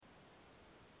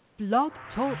Blog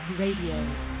Talk Radio.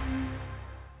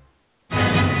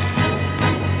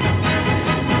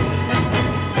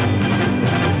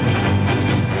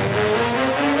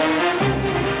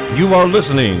 You are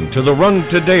listening to the Run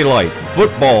to Daylight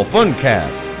Football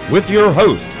Funcast with your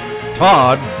host,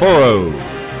 Todd Burrows.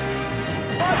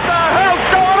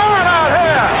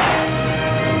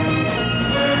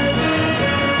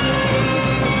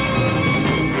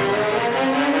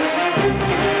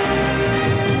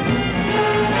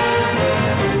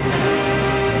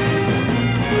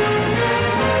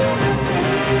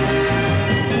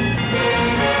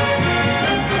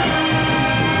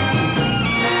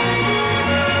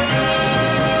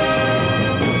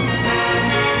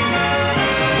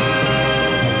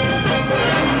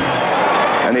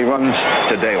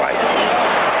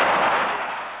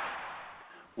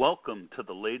 Welcome to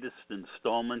the latest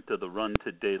installment of the Run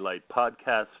to Daylight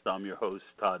podcast. I'm your host,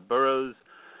 Todd Burrows.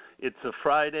 It's a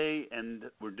Friday, and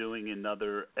we're doing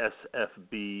another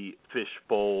SFB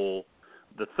Fishbowl,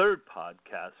 the third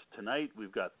podcast. Tonight,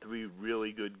 we've got three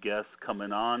really good guests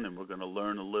coming on, and we're going to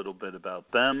learn a little bit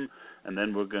about them, and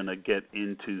then we're going to get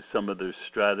into some of their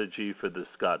strategy for the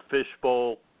Scott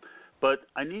Fishbowl. But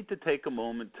I need to take a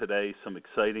moment today. Some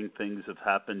exciting things have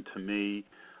happened to me.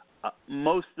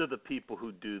 Most of the people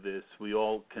who do this, we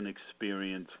all can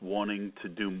experience wanting to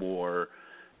do more.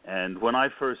 And when I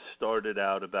first started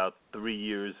out about 3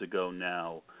 years ago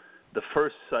now, the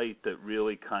first site that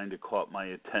really kind of caught my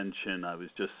attention, I was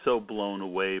just so blown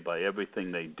away by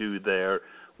everything they do there,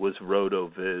 was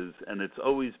RotoViz. And it's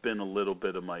always been a little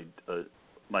bit of my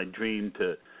dream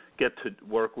to get to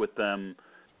work with them.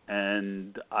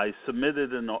 And I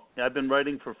submitted I've been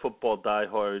writing for Football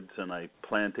Diehards, and I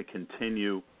plan to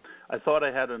continue. I thought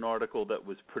I had an article that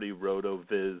was pretty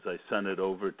RotoViz. I sent it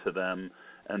over to them,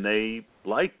 and they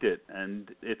liked it.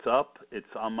 And it's up. It's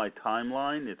on my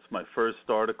timeline. It's my first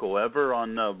article ever on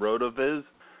RotoViz.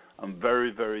 I'm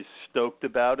very, very stoked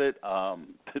about it.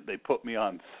 They put me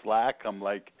on Slack.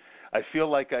 I feel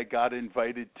like I got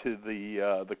invited to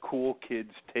the cool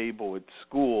kids table at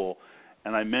school.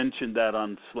 And I mentioned that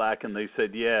on Slack, and they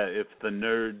said, yeah, if the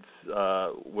nerds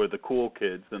were the cool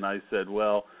kids. And I said,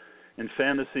 well, in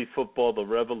fantasy football, the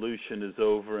revolution is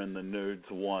over and the nerds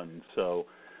won. So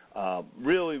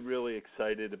really, really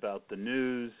excited about the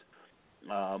news.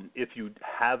 If you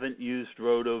haven't used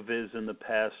RotoViz in the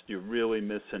past, you're really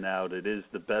missing out. It is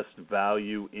the best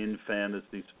value in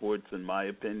fantasy sports, in my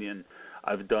opinion.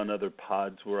 I've done other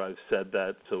pods where I've said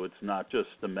that, so it's not just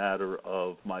a matter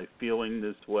of my feeling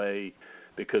this way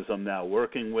because I'm now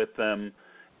working with them.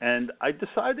 And I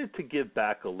decided to give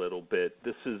back a little bit.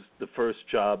 This is the first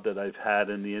job that I've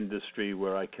had in the industry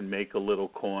where I can make a little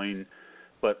coin.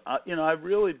 But, I've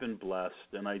really been blessed,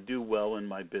 and I do well in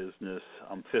my business.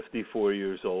 I'm 54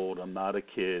 years old. I'm not a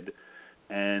kid.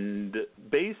 And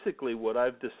basically what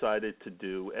I've decided to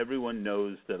do, everyone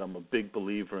knows that I'm a big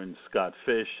believer in Scott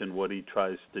Fish and what he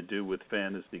tries to do with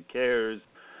fantasycares.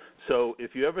 So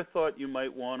if you ever thought you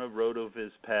might want a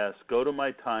RotoViz pass, go to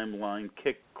my timeline,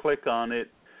 click on it.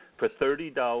 For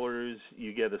 $30,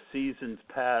 you get a season's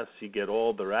pass, you get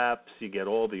all their apps, you get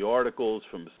all the articles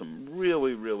from some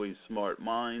really, really smart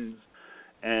minds.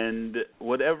 And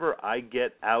whatever I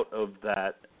get out of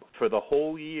that for the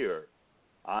whole year,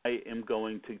 I am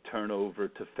going to turn over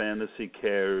to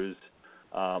fantasycares,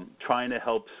 trying to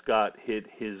help Scott hit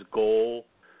his goal.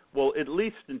 Well, at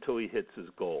least until he hits his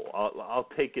goal. I'll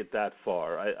take it that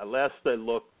far. Last I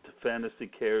looked,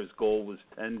 fantasycares' goal was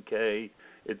 $10K.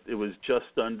 It was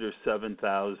just under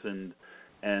 7,000.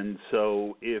 And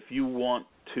so if you want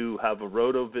to have a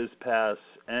RotoViz pass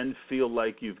and feel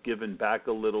like you've given back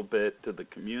a little bit to the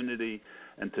community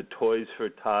and to Toys for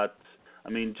Tots, I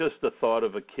mean, just the thought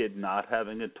of a kid not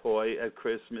having a toy at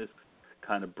Christmas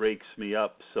kind of breaks me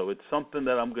up. So it's something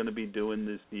that I'm going to be doing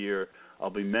this year. I'll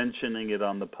be mentioning it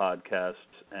on the podcast,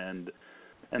 and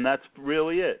that's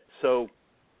really it. So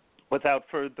without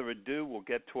further ado, we'll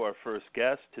get to our first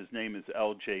guest. His name is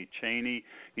L.J. Cheney.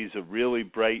 He's a really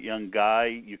bright young guy.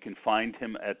 You can find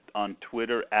him on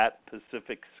Twitter at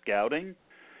Pacific Scouting.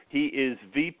 He is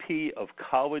VP of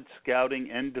College Scouting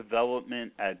and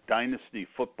Development at Dynasty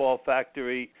Football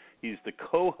Factory. He's the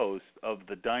co-host of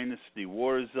the Dynasty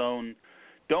War Zone.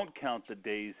 Don't count the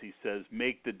days, he says,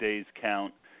 make the days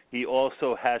count. He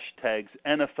also hashtags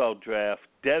NFL Draft,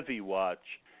 Devy Watch,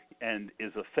 and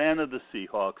is a fan of the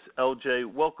Seahawks.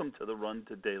 LJ, welcome to the Run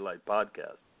to Daylight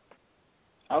podcast.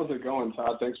 How's it going,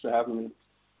 Todd? Thanks for having me.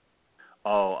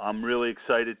 Oh, I'm really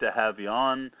excited to have you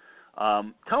on.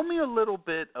 Tell me a little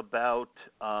bit about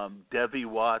Devy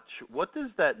Watch. What does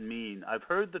that mean? I've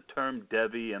heard the term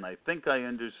Devy, and I think I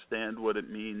understand what it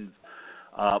means.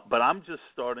 But I'm just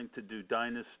starting to do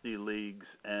dynasty leagues,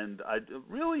 and I'm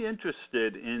really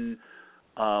interested in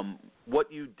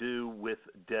what you do with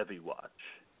Devi Watch.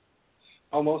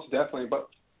 Oh, most definitely. But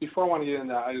before I want to get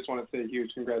into that, I just want to say a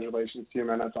huge congratulations to you,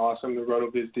 man. That's awesome, the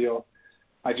RotoViz deal.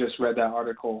 I just read that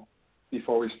article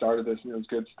before we started this, and it was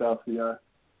good stuff. The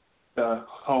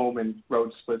home and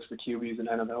road splits for QBs and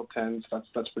NFL 10s.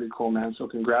 That's pretty cool, man. So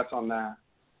congrats on that.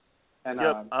 And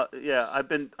yeah, I've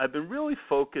been really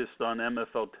focused on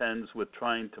MFL 10s with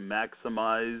trying to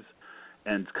maximize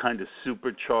and kind of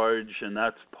supercharge, and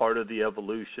that's part of the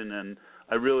evolution. And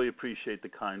I really appreciate the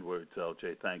kind words,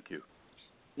 LJ. Thank you.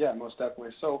 Yeah, most definitely.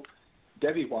 So,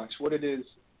 Devi Watch, what it is,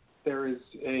 there is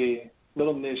a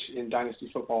little niche in dynasty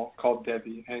football called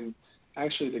Devi, and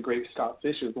actually the great Scott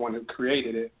Fish is the one who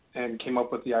created it and came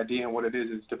up with the idea. And what it is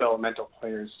developmental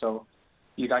players. So,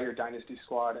 you got your dynasty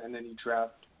squad, and then you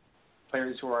draft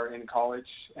players who are in college,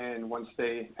 and once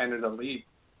they enter the league,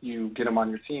 you get them on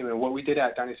your team. And what we did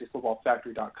at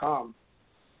dynastyfootballfactory.com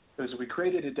is we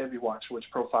created a Devi Watch, which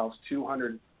profiles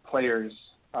 200 players.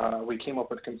 We came up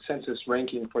with a consensus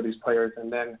ranking for these players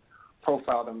and then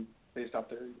profiled them based off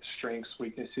their strengths,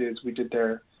 weaknesses. We did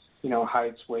their,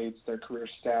 heights, weights, their career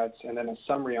stats, and then a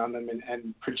summary on them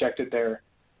and projected their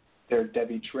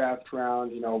Devi draft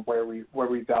round, where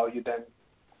we valued them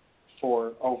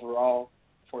for overall,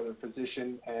 for their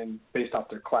position, and based off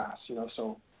their class,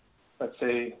 So let's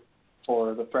say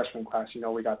for the freshman class,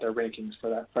 we got their rankings for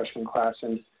that freshman class.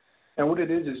 And what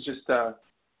it is just a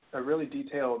really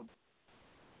detailed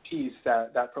piece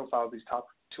that profiles these top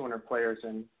 200 players.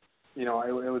 And, it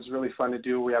was really fun to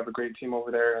do. We have a great team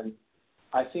over there. And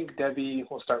I think Devi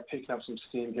will start picking up some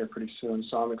steam here pretty soon.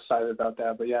 So I'm excited about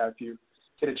that. But, yeah, if you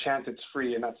get a chance, it's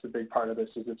free. And that's the big part of this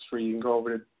is it's free. You can go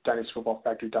over to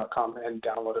dynastyfootballfactory.com and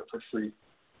download it for free.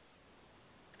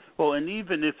 Well, and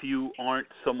even if you aren't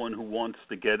someone who wants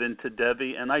to get into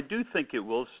Devi, and I do think it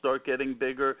will start getting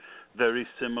bigger, very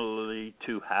similarly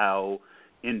to how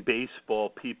in baseball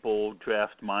people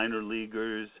draft minor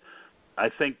leaguers, I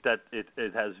think that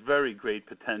it has very great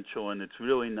potential, and it's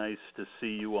really nice to see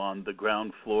you on the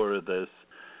ground floor of this.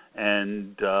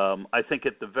 And I think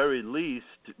at the very least,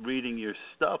 reading your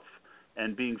stuff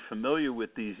and being familiar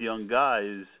with these young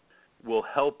guys will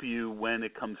help you when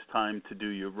it comes time to do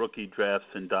your rookie drafts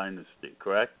in Dynasty,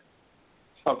 correct?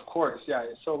 Of course, yeah.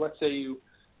 So let's say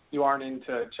you aren't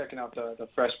into checking out the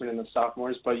freshmen and the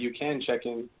sophomores, but you can check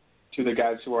in to the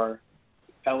guys who are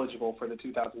eligible for the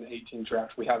 2018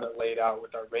 draft. We have it laid out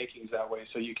with our rankings that way,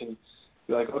 so you can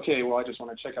be like, okay, well, I just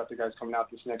want to check out the guys coming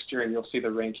out this next year, and you'll see the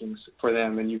rankings for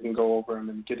them, and you can go over them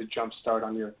and get a jump start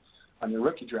on your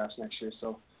rookie drafts next year.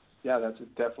 So, yeah, that's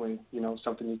definitely,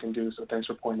 something you can do. So thanks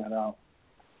for pointing that out.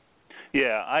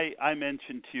 Yeah, I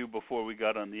mentioned to you before we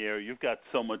got on the air, you've got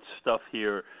so much stuff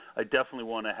here. I definitely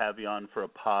want to have you on for a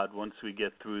pod once we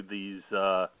get through these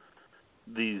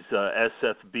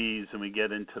SFBs and we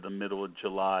get into the middle of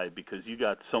July, because you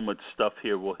got so much stuff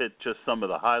here. We'll hit just some of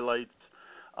the highlights.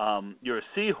 You're a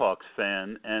Seahawks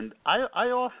fan, and I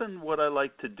often, what I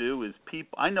like to do is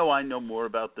I know more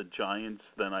about the Giants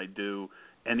than I do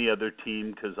any other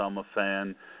team because I'm a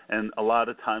fan, and a lot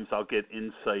of times I'll get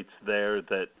insights there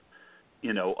that,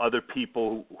 other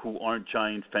people who aren't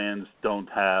Giant fans don't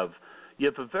have. You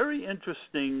have a very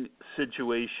interesting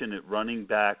situation at running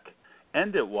back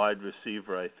and at wide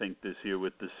receiver, I think, this year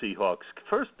with the Seahawks.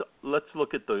 First, let's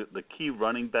look at the key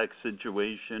running back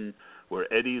situation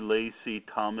where Eddie Lacy,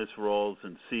 Thomas Rawls,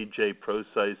 and C.J.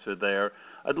 Procise are there.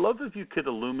 I'd love if you could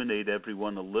illuminate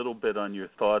everyone a little bit on your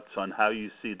thoughts on how you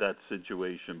see that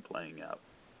situation playing out.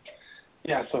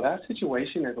 Yeah, so that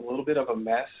situation is a little bit of a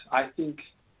mess. I think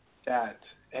that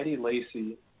Eddie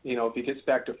Lacy, if he gets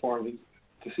back to form,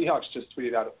 the Seahawks just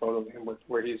tweeted out a photo of him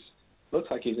where looks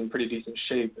like he's in pretty decent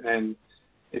shape, and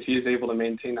if he is able to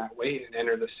maintain that weight and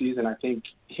enter the season, I think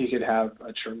he could have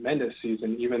a tremendous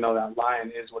season, even though that line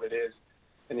is what it is.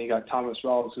 And you got Thomas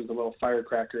Rawls, who's a little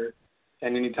firecracker,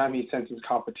 and anytime he senses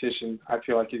competition, I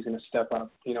feel like he's going to step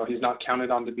up. He's not counted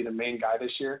on to be the main guy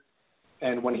this year,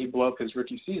 and when he blew up his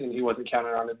rookie season, he wasn't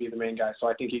counted on to be the main guy. So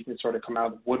I think he can sort of come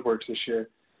out of the woodworks this year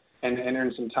and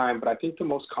earn some time. But I think the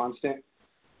most constant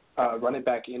running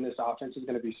back in this offense is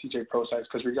going to be C.J. Procise,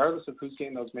 because regardless of who's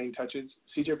getting those main touches,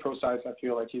 C.J. Procise, I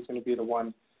feel like he's going to be the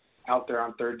one out there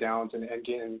on third downs and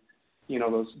getting,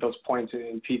 those points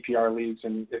in PPR leagues.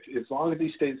 And as long as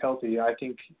he stays healthy, I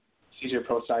think C.J.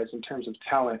 Procise, in terms of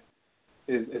talent,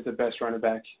 is the best running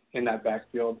back in that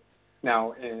backfield.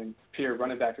 Now, in pure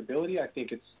running back ability, I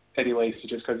think it's Eddie Lacy,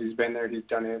 just because he's been there, he's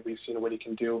done it, we've seen what he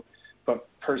can do. But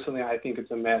personally, I think it's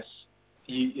a mess.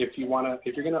 If you're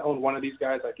going to own one of these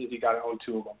guys, I think you got to own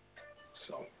two of them.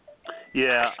 So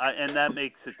Yeah, and that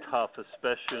makes it tough,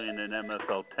 especially in an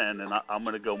MFL 10, and I'm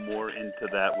going to go more into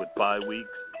that with bye weeks.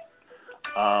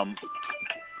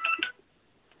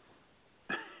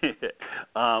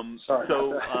 Sorry.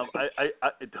 So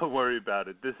I don't worry about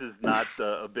it. This is not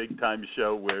a big time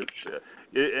show where,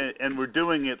 and we're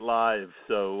doing it live.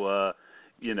 So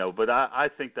but I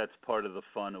think that's part of the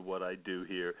fun of what I do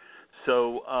here.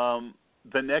 So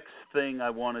the next thing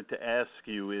I wanted to ask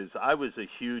you is, I was a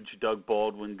huge Doug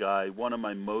Baldwin guy, one of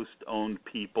my most owned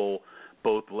people,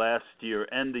 both last year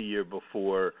and the year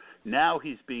before. Now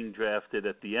he's being drafted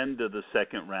at the end of the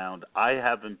second round. I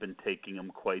haven't been taking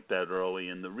him quite that early,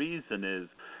 and the reason is,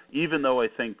 even though I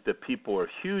think that people are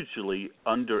hugely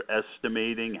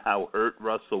underestimating how hurt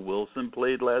Russell Wilson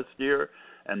played last year,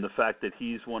 and the fact that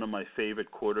he's one of my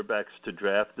favorite quarterbacks to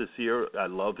draft this year, I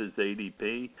love his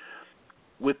ADP.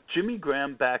 With Jimmy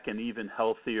Graham back and even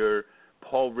healthier,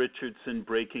 Paul Richardson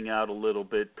breaking out a little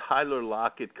bit, Tyler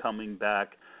Lockett coming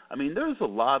back, I mean, there's a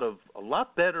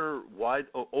lot better wide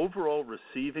overall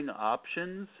receiving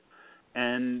options,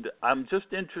 and I'm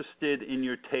just interested in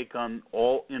your take on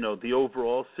the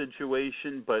overall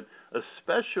situation, but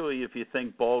especially if you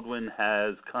think Baldwin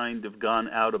has kind of gone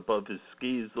out above his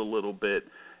skis a little bit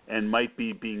and might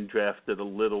be being drafted a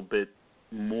little bit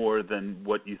more than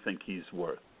what you think he's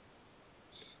worth.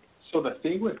 So the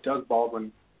thing with Doug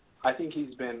Baldwin, I think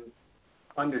he's been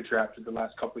underdrafted the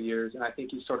last couple of years, and I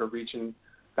think he's sort of reaching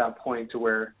that point to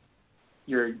where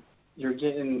you're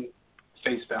getting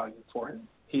face value for him.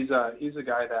 He's a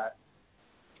guy that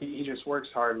he just works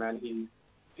hard, man.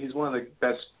 He's one of the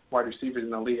best wide receivers in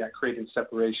the league at creating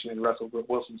separation, and Russell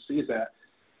Wilson sees that,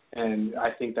 and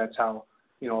I think that's how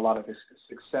a lot of his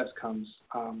success comes.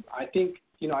 I think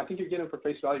you're getting him for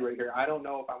face value right here. I don't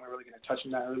know if I'm really going to touch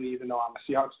him that early, even though I'm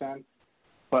a Seahawks fan,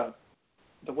 but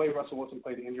the way Russell Wilson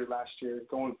played injured last year,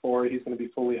 going forward, he's going to be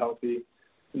fully healthy.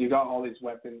 You got all these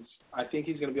weapons. I think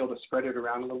he's going to be able to spread it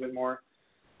around a little bit more.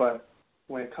 But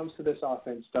when it comes to this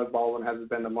offense, Doug Baldwin has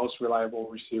been the most reliable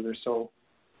receiver, so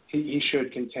he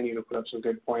should continue to put up some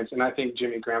good points. And I think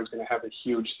Jimmy Graham's going to have a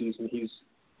huge season. He's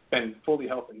been fully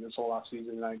healthy this whole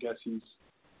offseason, and I guess he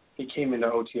came into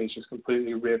OTAs just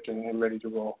completely ripped and ready to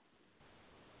roll.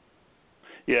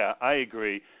 Yeah, I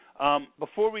agree.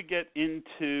 Before we get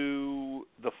into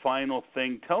the final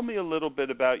thing, tell me a little bit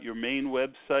about your main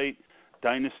website,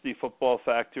 Dynasty Football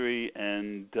Factory,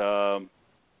 and how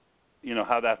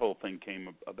that whole thing came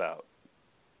about.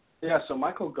 Yeah, so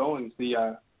Michael Goins,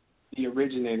 the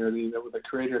originator, the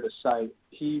creator of the site,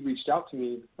 he reached out to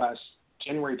me last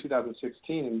January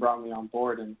 2016 and brought me on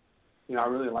board, and I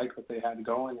really liked what they had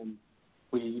going, and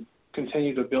we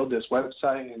continue to build this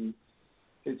website, and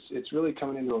it's really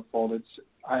coming into a fold.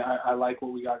 I like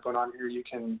what we got going on here. You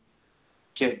can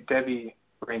get Debbie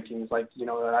rankings like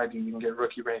that I do. You can get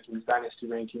rookie rankings, dynasty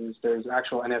rankings. There's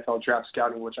actual NFL draft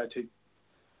scouting, which I take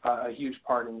a huge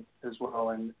part in as well.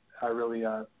 And I really,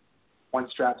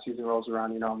 once draft season rolls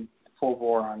around, I'm full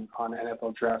bore on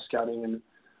NFL draft scouting and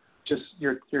just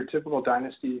your typical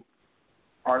dynasty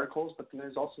articles. But then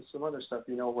there's also some other stuff,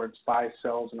 where it's buys,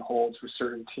 sells, and holds for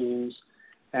certain teams.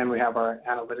 And we have our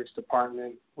analytics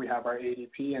department. We have our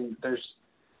ADP, and there's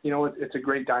it's a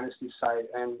great dynasty site,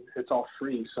 and it's all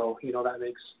free. So,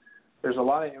 there's a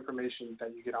lot of information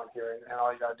that you get on here, and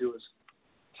all you got to do is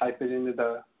type it into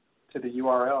the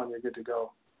URL, and you're good to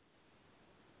go.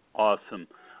 Awesome.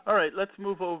 All right, let's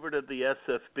move over to the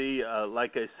SFB.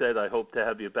 Like I said, I hope to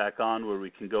have you back on where we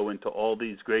can go into all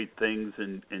these great things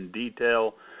in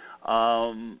detail.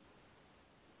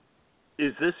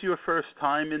 Is this your first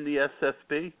time in the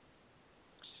SFB?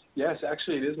 Yes,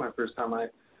 actually, it is my first time.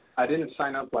 I didn't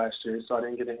sign up last year, so I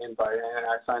didn't get an invite, and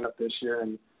I signed up this year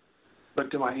and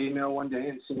looked at my email one day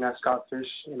and seen that Scott Fish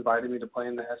invited me to play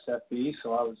in the SFB,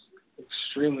 so I was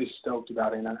extremely stoked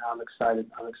about it, and I'm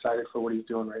excited. I'm excited for what he's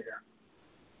doing right here.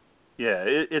 Yeah,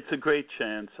 it's a great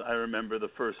chance. I remember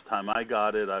the first time I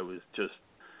got it, I was just,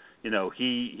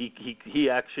 he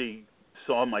actually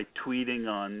saw my tweeting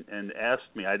and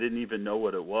asked me. I didn't even know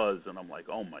what it was, and I'm like,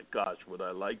 oh my gosh, would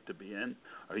I like to be in?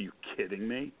 Are you kidding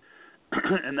me?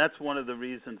 And that's one of the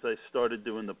reasons I started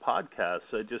doing the podcast.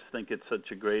 I just think it's such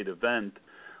a great event.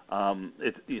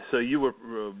 So you were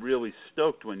really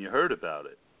stoked when you heard about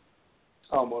it.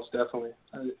 Oh, most definitely.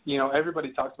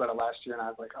 Everybody talked about it last year, and I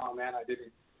was like, oh man, I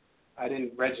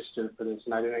didn't register for this,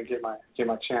 and I didn't get my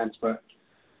chance. But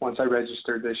once I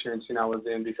registered this year and seen I was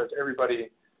in, because everybody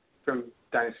from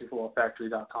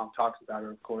DynastyFootballFactory.com talks about it,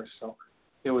 of course. So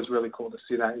it was really cool to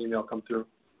see that email come through.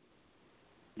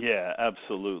 Yeah,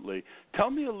 absolutely. Tell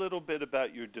me a little bit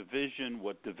about your division.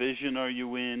 What division are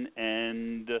you in,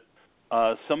 and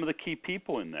some of the key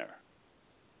people in there?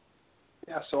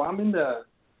 Yeah, so I'm in the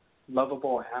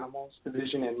lovable animals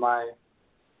division in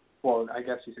I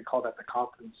guess you could call that the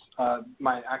conference.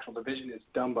 My actual division is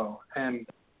Dumbo. And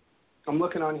I'm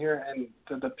looking on here, and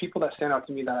the people that stand out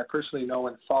to me that I personally know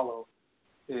and follow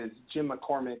is Jim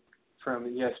McCormick from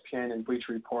ESPN and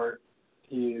Bleacher Report.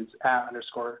 He is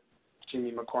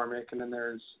 @_Jimmy McCormick. And then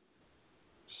there's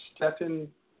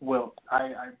Stephen Wilt.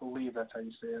 I believe that's how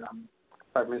you say it.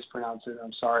 If I mispronounce it,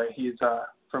 I'm sorry. He's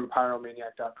from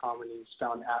Pyromaniac.com, and he's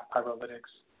found at Pyrolytics.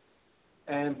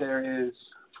 And there is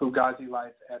Fugazi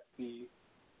Life FB.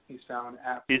 He's found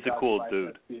at He's Fugazi a cool Life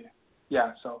dude. FB.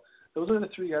 Yeah, so those are the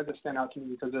three guys that stand out to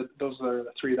me because those are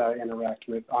the three that I interact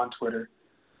with on Twitter.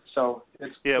 So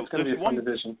it's going to be a fun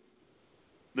division.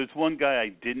 There's one guy I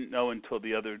didn't know until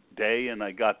the other day, and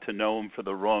I got to know him for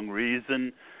the wrong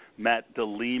reason. Matt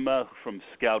DeLima from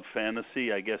Scout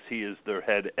Fantasy. I guess he is their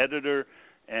head editor.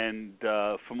 And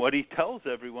from what he tells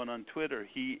everyone on Twitter,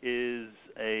 he is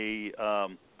a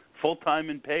full-time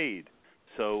and paid.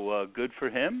 So good for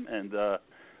him. And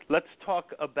let's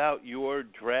talk about your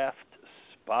draft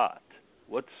spot.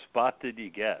 What spot did you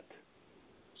get?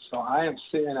 So I am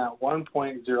sitting at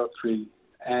 1.03,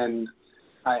 and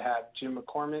I have Jim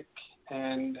McCormick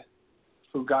and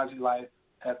Fugazi Life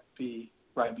FB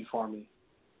right before me.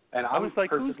 And I was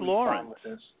like, who's Lawrence? Fine with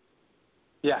this.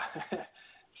 Yeah.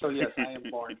 So, yes, I am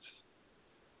Lawrence.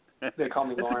 They call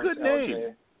me Lawrence. It's a good name.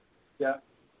 LJ. Yeah.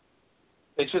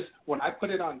 It's just, when I put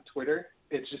it on Twitter,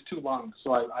 it's just too long.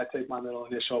 So I take my middle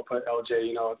initial, put LJ,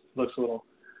 it looks a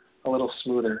little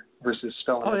smoother versus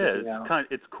spelling everything out.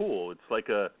 It's cool. It's like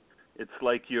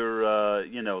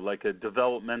you're like a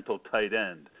developmental tight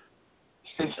end.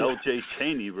 LJ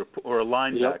Cheney or a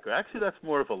linebacker. Yep. Actually, that's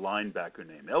more of a linebacker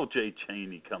name. LJ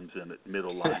Cheney comes in at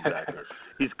middle linebacker.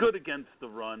 He's good against the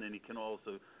run, and he can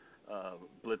also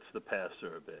blitz the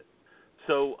passer a bit.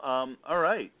 So, all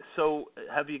right. So,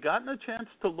 have you gotten a chance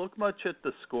to look much at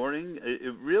the scoring?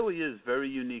 It really is very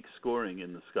unique scoring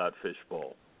in the Scott Fish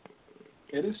Bowl.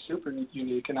 It is super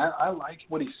unique, and I like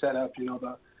what he set up.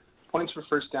 The points for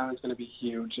first down is going to be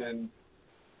huge, and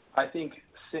I think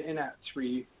sitting at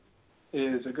 3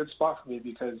 is a good spot for me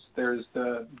because there's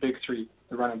the big three,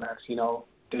 the running backs,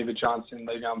 David Johnson,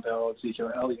 Le'Veon Bell,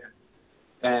 Ezekiel Elliott.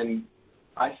 And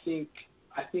I think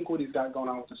what he's got going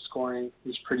on with the scoring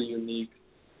is pretty unique.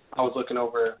 I was looking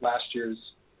over last year's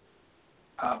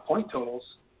point totals,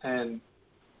 and,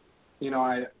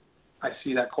 I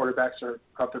see that quarterbacks are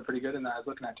up there pretty good, and I was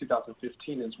looking at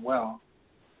 2015 as well.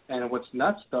 And what's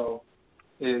nuts, though,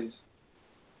 is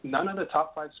none of the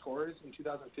top 5 scorers in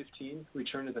 2015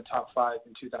 returned to the top 5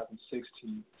 in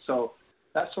 2016. So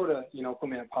that sort of, put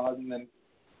me on pause. And then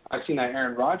I've seen that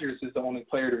Aaron Rodgers is the only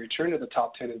player to return to the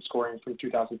top 10 in scoring from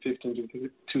 2015 to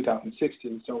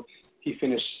 2016. So he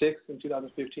finished 6th in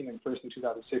 2015 and 1st in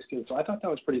 2016. So I thought that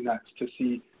was pretty nuts to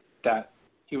see that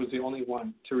he was the only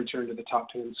one to return to the top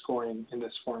 10 in scoring in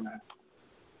this format.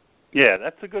 Yeah,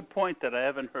 that's a good point that I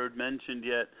haven't heard mentioned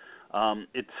yet.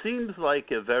 It seems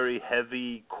like a very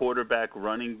heavy quarterback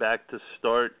running back to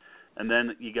start, and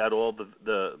then you got all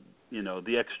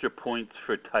the extra points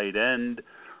for tight end.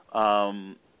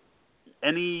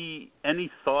 Any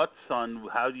thoughts on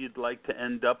how you'd like to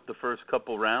end up the first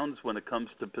couple rounds when it comes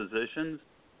to positions?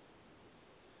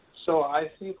 So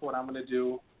I think what I'm going to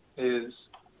do is,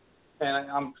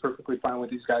 and I'm perfectly fine with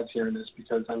these guys hearing this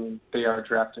because, they are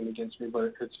drafting against me,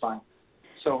 but it's fine.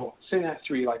 So sitting at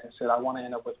 3, like I said, I want to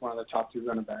end up with one of the top 3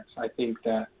 running backs. I think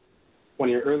that when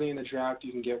you're early in the draft,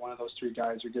 you can get one of those 3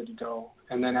 guys, you're good to go.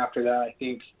 And then after that, I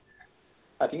think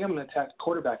I'm going to attack the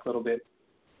quarterback a little bit.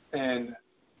 And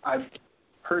I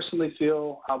personally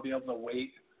feel I'll be able to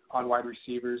wait on wide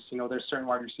receivers. There's certain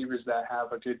wide receivers that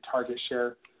have a good target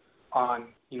share on,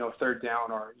 third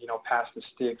down or, past the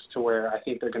sticks to where I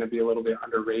think they're going to be a little bit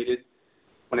underrated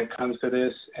when it comes to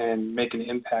this and make an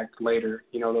impact later.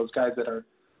 Those guys that are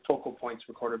focal points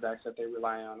for quarterbacks that they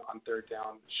rely on third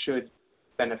down should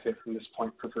benefit from this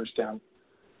point per first down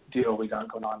deal we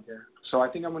got going on here. So I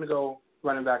think I'm going to go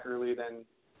running back early, then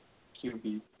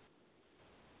QB.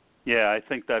 Yeah, I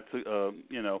think that's,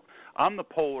 I'm the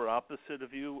polar opposite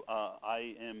of you.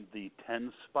 I am the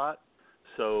 10 spot.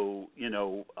 So,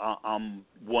 I'm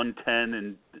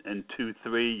 110 and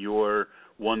 2-3. You're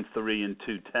 1-3 and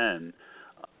 210.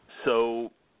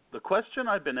 So the question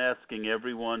I've been asking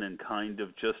everyone and kind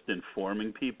of just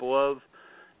informing people of,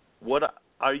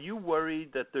 are you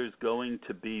worried that there's going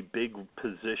to be big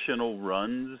positional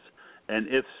runs? And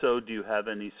if so, do you have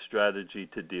any strategy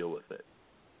to deal with it?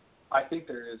 I think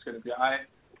there is going to be.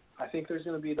 I think there's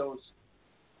going to be those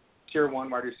tier 1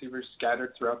 wide receivers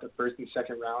scattered throughout the first and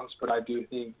second rounds, but I do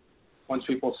think once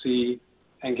people see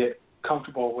and get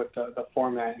comfortable with the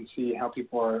format and see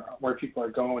where people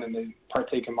are going, and they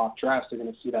partake in mock drafts, they're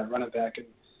going to see that running back and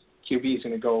QB is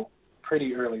going to go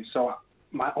pretty early. So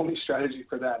my only strategy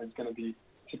for that is going to be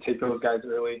to take those guys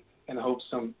early and hope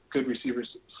some good receivers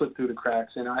slip through the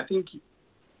cracks. And I think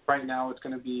right now it's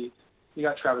going to be, you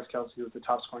got Travis Kelce, who's the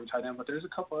top scoring tight end, but there's a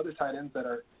couple other tight ends that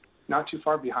are not too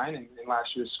far behind in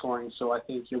last year's scoring. So I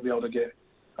think you'll be able to get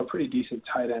a pretty decent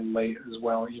tight end late as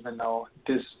well, even though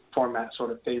this format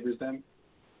sort of favors them.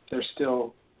 They're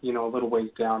still, a little ways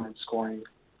down in scoring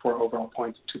for overall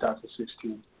points in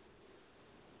 2016.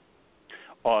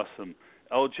 Awesome.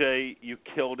 LJ, you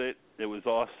killed it. It was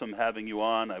awesome having you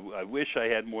on. I wish I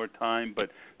had more time, but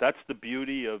that's the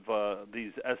beauty of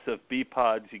these SFB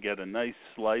pods. You get a nice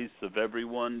slice of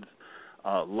everyone's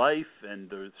life and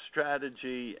their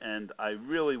strategy, and I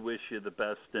really wish you the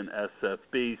best in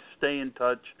SFB. Stay in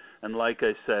touch, and like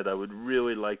I said, I would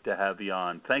really like to have you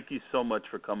on. Thank you so much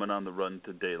for coming on the Run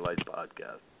to Daylight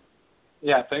podcast.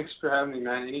 Yeah, thanks for having me,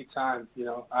 man. Anytime.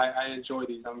 I enjoy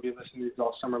these. I'm going to be listening to these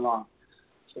all summer long.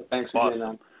 So thanks again,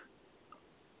 man.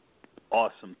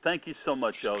 Awesome. Thank you so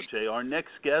much, LJ. Our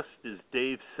next guest is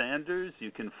Dave Sanders.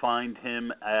 You can find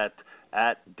him at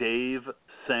Dave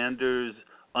Sanders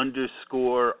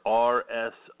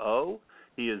 _RSO.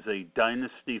 He is a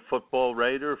Dynasty football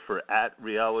writer for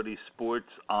 @Reality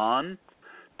Sports On,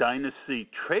 Dynasty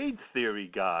trade theory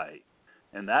guy,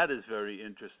 and that is very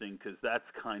interesting because that's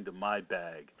kind of my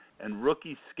bag, and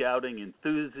rookie scouting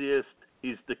enthusiast.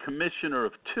 He's the commissioner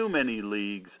of too many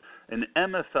leagues, an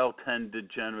MFL 10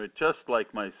 degenerate just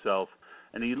like myself,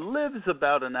 and he lives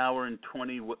about an hour and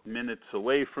 20 minutes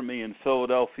away from me in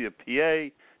Philadelphia,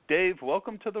 PA. Dave,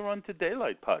 welcome to the Run to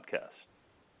Daylight podcast.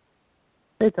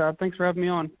 Hey, Todd. Thanks for having me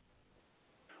on.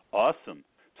 Awesome.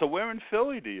 So where in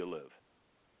Philly do you live?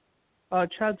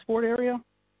 Chad Sport area.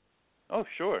 Oh,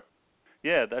 sure.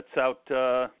 Yeah, that's out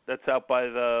by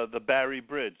the Barry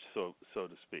Bridge, so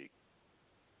to speak.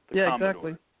 Yeah, Commodore.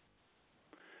 exactly.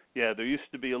 Yeah, there used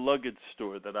to be a luggage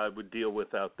store that I would deal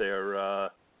with out there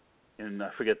in, I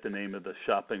forget the name of the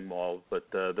shopping mall, but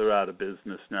they're out of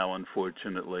business now,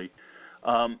 unfortunately.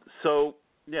 So,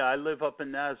 yeah, I live up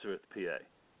in Nazareth, PA.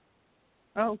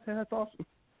 Oh, okay, that's awesome.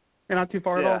 You're not too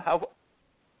far at all.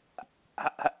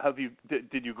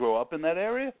 Did you grow up in that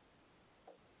area?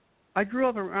 I grew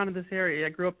up around in this area. I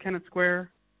grew up Kennett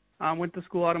Square, went to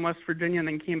school out in West Virginia, and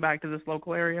then came back to this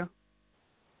local area.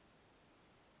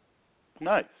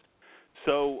 Nice.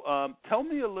 So tell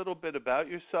me a little bit about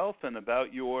yourself and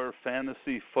about your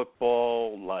fantasy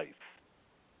football life.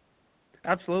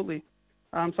 Absolutely.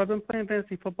 So I've been playing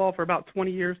fantasy football for about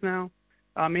 20 years now.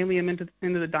 Mainly I'm into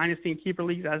the Dynasty and Keeper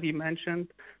Leagues, as you mentioned,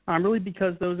 really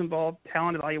because those involve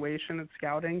talent evaluation and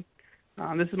scouting.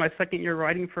 This is my second year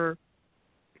writing for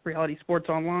Reality Sports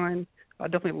Online. I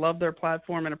definitely love their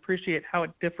platform and appreciate how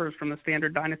it differs from the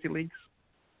standard Dynasty leagues.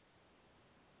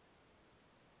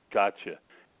 Gotcha.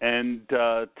 And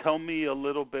tell me a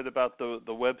little bit about the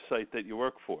website that you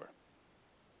work for.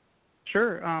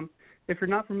 Sure. If you're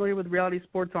not familiar with Reality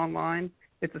Sports Online,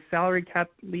 it's a salary cap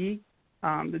league.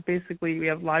 That basically we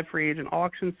have live free agent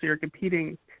auctions, so you're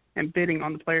competing and bidding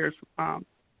on the players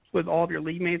with all of your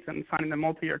league mates and signing them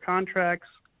multi-year contracts,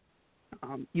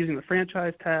 using the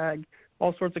franchise tag,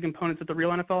 all sorts of components that the real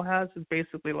NFL has. Is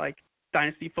basically like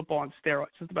Dynasty football on steroids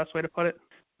is the best way to put it.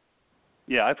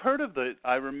 Yeah, I've heard of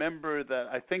I remember that.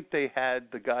 I think they had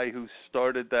the guy who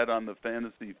started that on the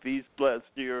Fantasy Feast last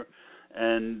year,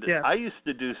 and yeah. I used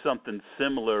to do something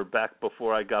similar back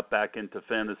before I got back into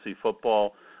fantasy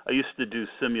football. I used to do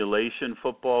simulation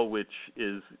football,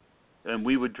 and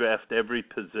we would draft every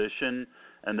position,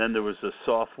 and then there was a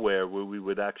software where we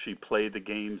would actually play the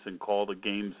games and call the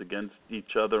games against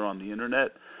each other on the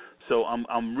internet. So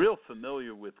I'm real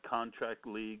familiar with contract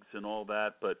leagues and all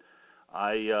that, but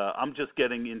I'm just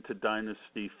getting into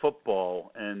Dynasty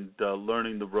football and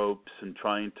learning the ropes and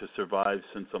trying to survive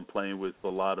since I'm playing with a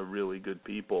lot of really good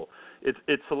people.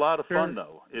 It's a lot of fun,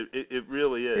 though. It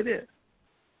really is. It is.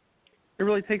 It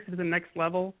really takes it to the next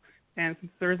level, and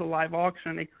since there is a live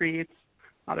auction, it creates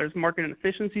there's market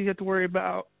inefficiencies you have to worry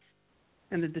about,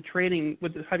 and the trading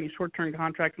with having short-term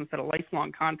contracts instead of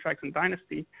lifelong contracts in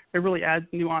Dynasty, it really adds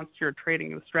nuance to your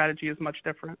trading, and the strategy is much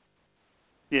different.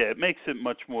 Yeah, it makes it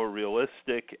much more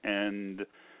realistic, and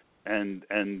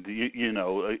you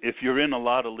know, if you're in a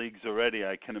lot of leagues already,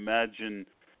 I can imagine,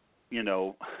 you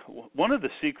know, one of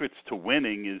the secrets to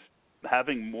winning is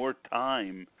having more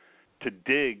time to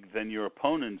dig than your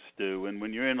opponents do, and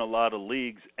when you're in a lot of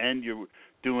leagues and you're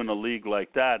doing a league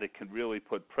like that, it can really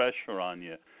put pressure on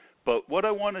you. But what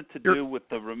I wanted to do with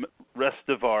the rest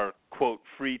of our, quote,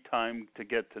 free time to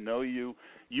get to know you,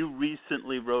 you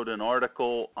recently wrote an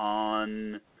article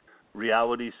on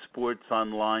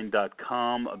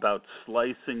realitysportsonline.com about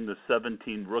slicing the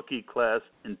 17 rookie class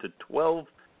into 12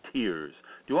 tiers.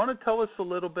 Do you want to tell us a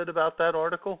little bit about that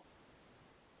article?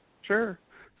 Sure.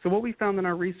 So what we found in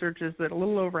our research is that a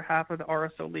little over half of the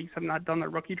RSO leagues have not done their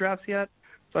rookie drafts yet.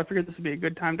 So I figured this would be a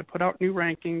good time to put out new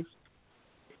rankings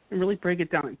and really break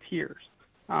it down in tiers.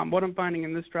 What I'm finding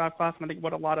in this draft class, and I think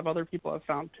what a lot of other people have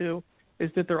found too, is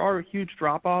that there are huge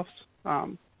drop-offs.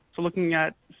 So looking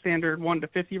at standard 1 to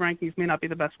 50 rankings may not be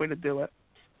the best way to do it.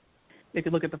 If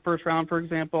you look at the first round, for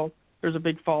example, there's a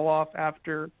big fall-off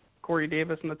after Corey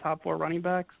Davis and the top 4 running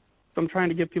backs. So I'm trying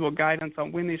to give people guidance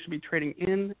on when they should be trading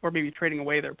in or maybe trading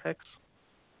away their picks.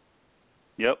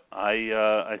 Yep,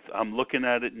 I'm looking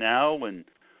at it now, and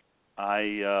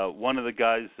one of the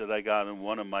guys that I got in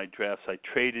one of my drafts, I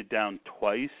traded down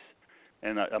twice,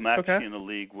 and I'm actually in a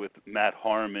league with Matt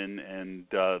Harmon and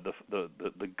the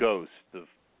Ghost, the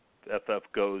FF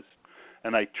Ghost,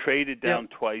 and I traded down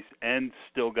twice and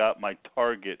still got my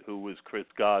target, who was Chris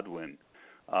Godwin,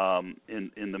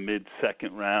 in the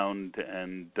mid-second round,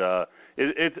 and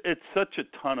it's such a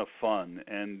ton of fun,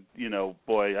 and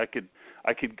boy, I could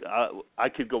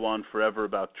go on forever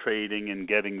about trading and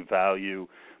getting value.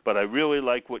 But I really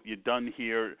like what you've done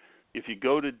here. If you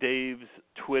go to Dave's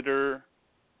Twitter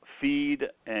feed,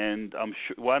 and I'm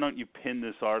sure, why don't you pin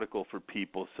this article for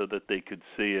people so that they could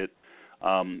see it?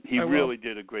 He really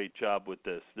did a great job with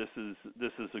this. This is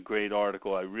a great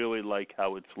article. I really like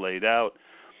how it's laid out.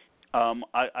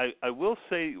 I will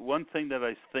say one thing that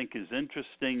I think is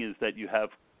interesting is that you have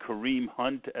Kareem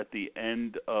Hunt at the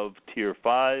end of Tier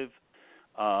 5.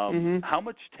 How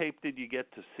much tape did you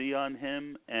get to see on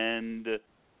him? And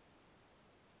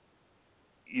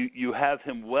you have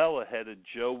him well ahead of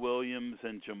Joe Williams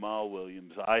and Jamal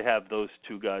Williams. I have those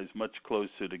two guys much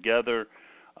closer together.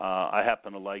 I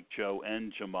happen to like Joe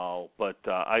and Jamal, but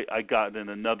I got in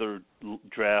another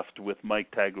draft with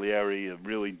Mike Taglieri, a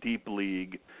really deep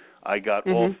league. I got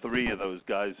all three of those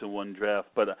guys in one draft.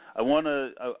 But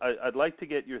I'd like to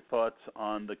get your thoughts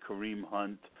on the Kareem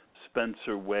Hunt,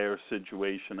 Spencer Ware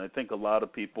situation. I think a lot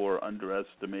of people are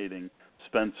underestimating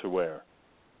Spencer Ware.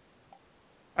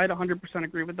 I'd 100%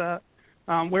 agree with that.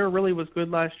 Ware really was good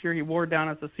last year. He wore down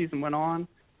as the season went on,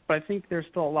 but I think there's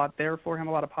still a lot there for him,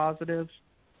 a lot of positives.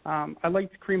 I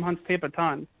liked Kareem Hunt's tape a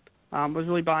ton. Was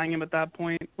really buying him at that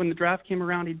point. When the draft came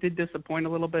around, he did disappoint a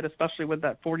little bit, especially with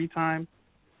that 40 time.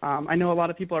 I know a lot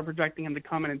of people are projecting him to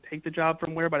come in and take the job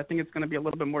from Ware, but I think it's going to be a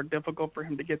little bit more difficult for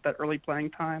him to get that early playing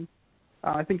time.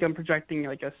 I think I'm projecting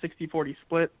like a 60-40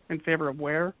 split in favor of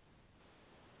Ware.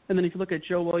 And then if you look at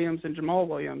Joe Williams and Jamal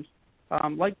Williams,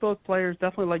 like both players,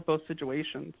 definitely like both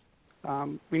situations.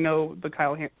 We know the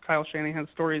Kyle Shanahan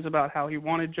stories about how he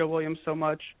wanted Joe Williams so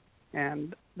much,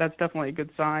 and that's definitely a good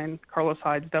sign. Carlos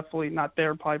Hyde's definitely not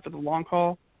there probably for the long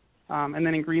haul. And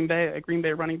then in Green Bay, a Green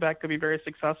Bay running back could be very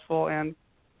successful, and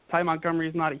Ty Montgomery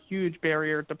is not a huge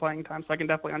barrier to playing time, so I can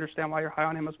definitely understand why you're high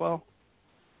on him as well.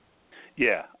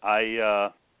 Yeah, I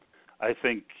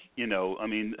think, I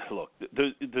mean, look,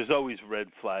 there's always red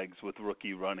flags with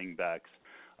rookie running backs,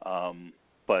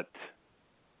 but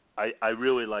I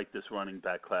really like this running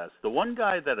back class. The one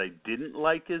guy that I didn't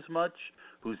like as much,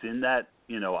 who's in that,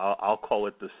 I'll call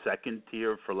it the second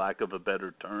tier for lack of a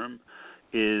better term,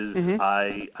 is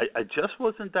I just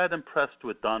wasn't that impressed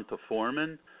with Donta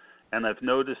Foreman. And I've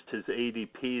noticed his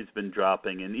ADP has been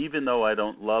dropping. And even though I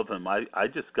don't love him, I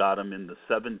just got him in the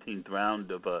 17th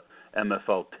round of a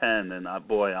MFL 10. And,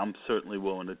 I'm certainly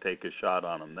willing to take a shot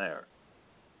on him there.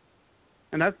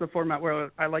 And that's the format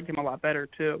where I like him a lot better,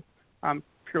 too.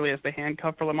 Purely as the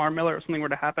handcuff for Lamar Miller. If something were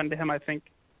to happen to him, I think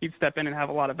he'd step in and have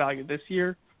a lot of value this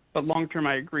year. But long-term,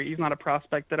 I agree. He's not a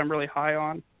prospect that I'm really high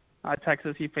on.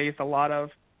 Texas, he faced a lot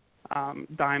of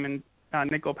diamond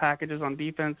nickel packages on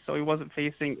defense, so he wasn't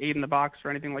facing 8 in the box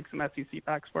or anything like some SEC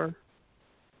backs were.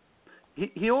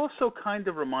 He also kind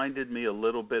of reminded me a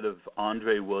little bit of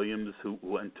Andre Williams, who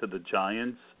went to the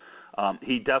Giants.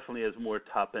 He definitely has more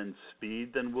top-end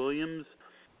speed than Williams,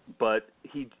 but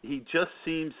he just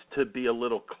seems to be a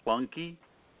little clunky.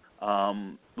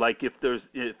 Like if there's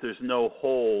no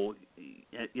hole,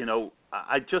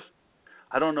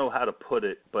 I don't know how to put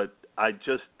it, but I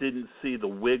just didn't see the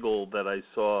wiggle that I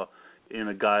saw in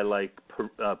a guy like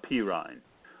Pirine,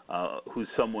 who's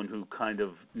someone who kind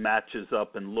of matches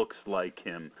up and looks like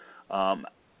him.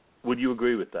 Would you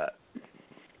agree with that?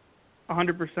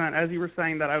 100%. As you were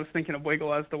saying that, I was thinking of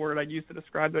wiggle as the word I'd use to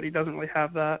describe that. He doesn't really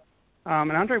have that.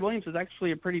 And Andre Williams is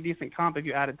actually a pretty decent comp if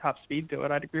you added top speed to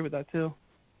it. I'd agree with that too.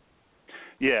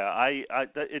 Yeah, I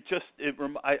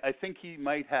think he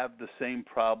might have the same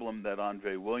problem that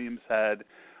Andre Williams had.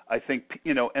 I think,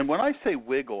 and when I say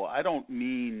wiggle, I don't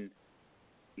mean,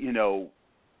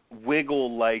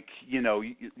 wiggle like,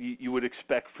 you would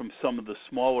expect from some of the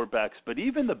smaller backs, but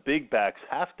even the big backs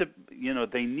have to,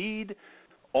 they need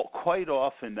quite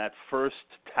often that first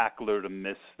tackler to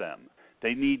miss them.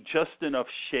 They need just enough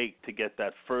shake to get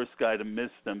that first guy to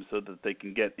miss them so that they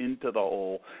can get into the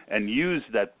hole and use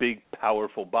that big,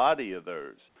 powerful body of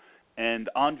theirs.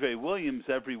 And Andre Williams,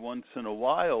 every once in a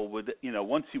while, would,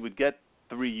 once he would get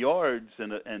 3 yards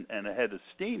and a head of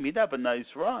steam, he'd have a nice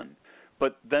run.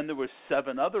 But then there were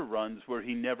 7 other runs where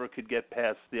he never could get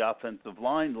past the offensive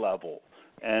line level.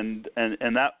 And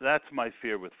that's my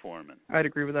fear with Foreman. I'd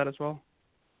agree with that as well.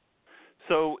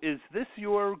 So is this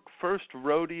your first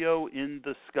rodeo in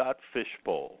the Scott Fish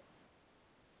Bowl?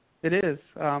 It is.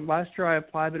 Last year I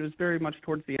applied, but it was very much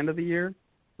towards the end of the year.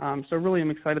 So really I'm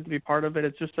excited to be part of it.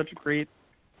 It's just such a great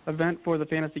event for the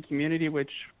fantasy community, which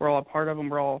we're all a part of and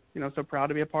we're all, so proud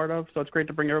to be a part of. So it's great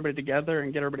to bring everybody together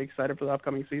and get everybody excited for the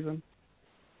upcoming season.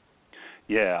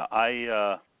 Yeah,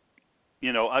 I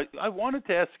wanted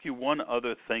to ask you one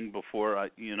other thing before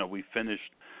we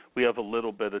finished. We have a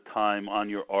little bit of time on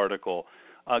your article.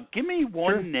 Give me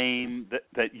one name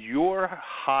that you're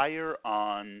higher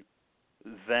on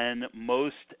than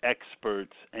most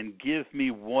experts, and give me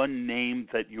one name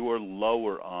that you're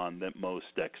lower on than most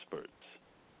experts.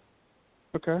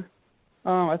 Okay.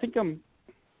 I think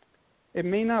it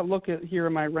may not look at here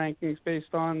in my rankings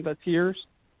based on the tiers,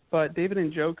 but David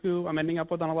Njoku I'm ending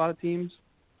up with on a lot of teams.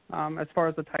 As far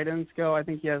as the tight ends go, I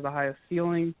think he has the highest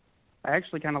ceiling. I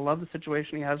actually kind of love the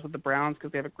situation he has with the Browns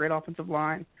because they have a great offensive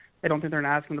line. I don't think they're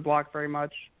going to ask him to block very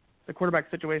much. The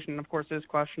quarterback situation, of course, is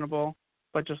questionable,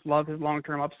 but just love his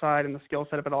long-term upside and the skill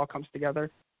set if it all comes together.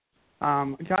 A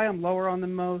guy I'm lower on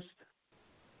than most,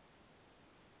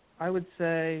 I would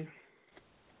say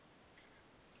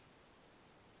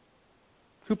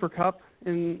Cooper Kupp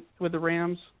with the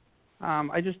Rams.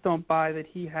 I just don't buy that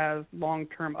he has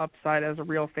long-term upside as a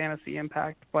real fantasy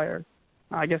impact player.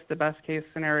 I guess the best case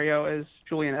scenario is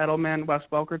Julian Edelman, Wes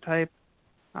Welker type.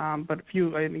 But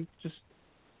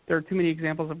there are too many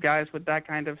examples of guys with that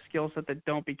kind of skill set that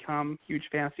don't become huge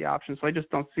fantasy options. So I just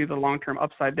don't see the long-term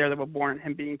upside there that would warrant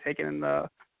him being taken in the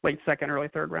late second, early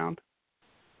third round.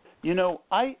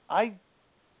 I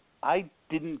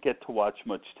didn't get to watch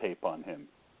much tape on him.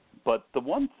 But the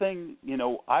one thing,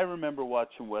 I remember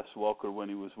watching Wes Welker when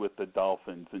he was with the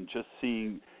Dolphins and just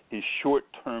seeing his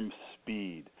short-term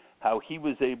speed, how he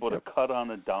was able to cut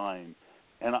on a dime.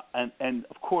 And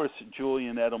of course,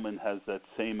 Julian Edelman has that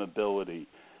same ability.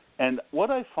 And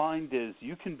what I find is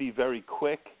you can be very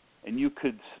quick and you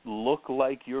could look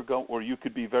like you're going, or you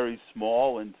could be very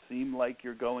small and seem like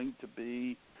you're going to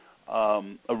be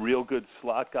a real good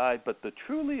slot guy. But the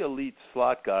truly elite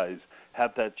slot guys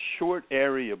have that short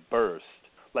area burst,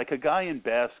 like a guy in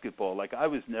basketball. Like I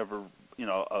was never,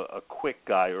 a quick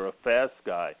guy or a fast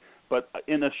guy. But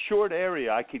in a short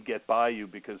area, I could get by you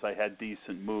because I had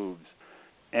decent moves.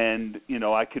 And,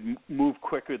 I could move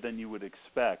quicker than you would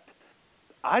expect.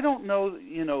 I don't know,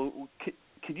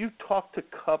 can you talk to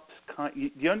Kupp's do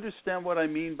you understand what I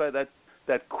mean by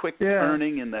that quick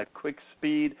turning and that quick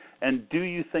speed? And do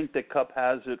you think that Kupp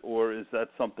has it, or is that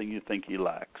something you think he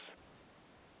lacks?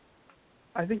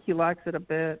 I think he lacks it a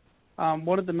bit.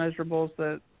 One of the measurables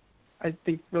that I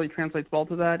think really translates well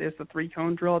to that is the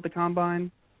 3-cone drill at the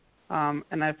Combine. And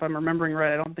if I'm remembering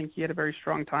right, I don't think he had a very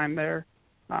strong time there.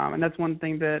 And that's one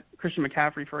thing that Christian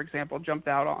McCaffrey, for example, jumped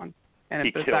out on. And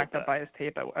it's backed up by his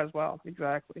tape as well.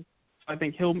 Exactly. So I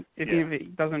think if he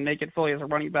doesn't make it fully as a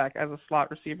running back, as a slot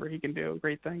receiver, he can do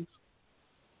great things.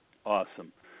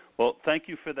 Awesome. Well, thank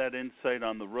you for that insight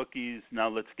on the rookies. Now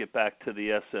let's get back to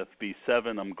the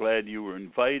SFB7. I'm glad you were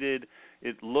invited.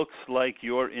 It looks like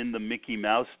you're in the Mickey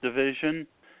Mouse division.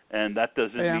 And that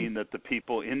doesn't mean that the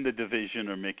people in the division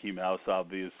are Mickey Mouse,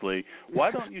 obviously. Why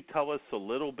don't you tell us a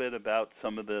little bit about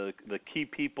some of the key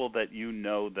people that you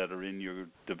know that are in your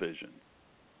division?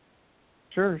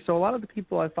 Sure. So a lot of the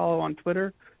people I follow on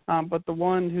Twitter, but the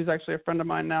one who's actually a friend of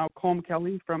mine now, Colm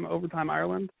Kelly from Overtime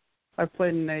Ireland, I've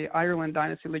played in a Ireland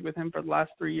Dynasty League with him for the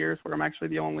last 3 years where I'm actually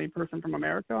the only person from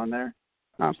America on there.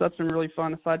 So that's been really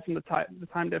fun. Aside from the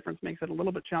time difference makes it a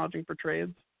little bit challenging for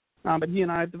trades. But he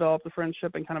and I have developed a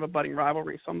friendship and kind of a budding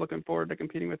rivalry, so I'm looking forward to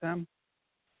competing with him.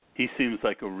 He seems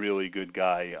like a really good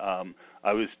guy.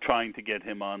 I was trying to get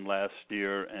him on last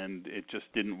year, and it just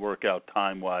didn't work out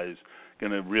time-wise.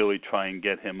 Going to really try and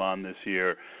get him on this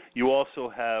year. You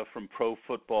also have from Pro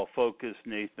Football Focus,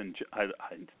 Nathan, I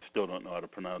still don't know how to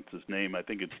pronounce his name. I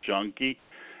think it's Junkie.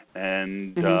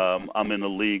 and I'm in a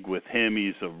league with him.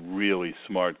 He's a really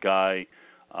smart guy.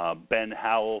 Ben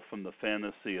Howell from the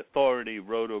Fantasy Authority,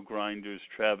 Roto Grinders,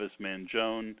 Travis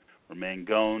Mangone,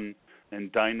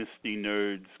 and Dynasty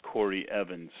Nerds, Corey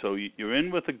Evans. So you're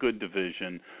in with a good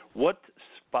division. What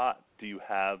spot do you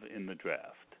have in the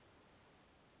draft?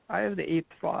 I have the 8th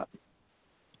spot.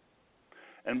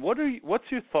 And what's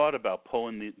your thought about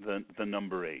pulling the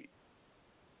number 8?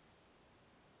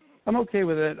 I'm okay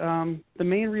with it. The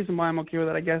main reason why I'm okay with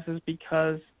it, I guess, is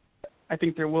because I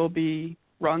think there will be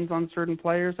runs on certain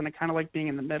players, and I kind of like being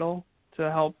in the middle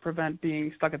to help prevent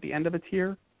being stuck at the end of a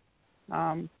tier.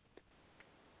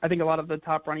 I think a lot of the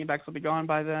top running backs will be gone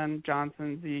by then,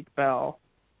 Johnson, Zeke, Bell.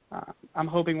 I'm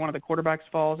hoping one of the quarterbacks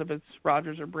falls if it's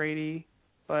Rodgers or Brady.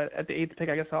 But at the 8th pick,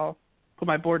 I guess I'll put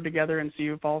my board together and see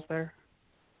who falls there.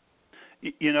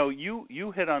 You know,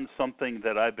 you hit on something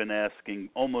that I've been asking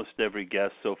almost every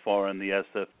guest so far on the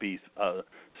SFB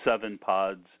 7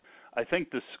 pods. I think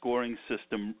the scoring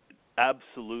system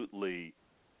absolutely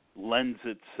lends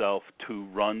itself to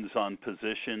runs on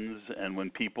positions, and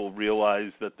when people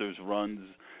realize that there's runs,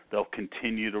 they'll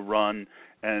continue to run.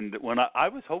 And when I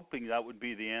was hoping that would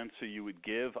be the answer you would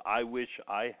give. I wish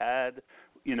I had,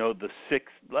 the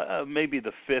 6th, maybe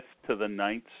the 5th to the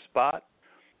 9th spot.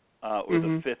 Or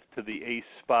the 5th to the 8th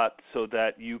spot, so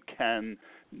that you can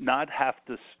not have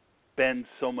to spend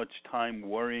so much time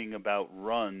worrying about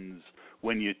runs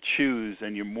when you choose,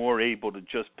 and you're more able to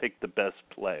just pick the best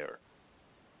player.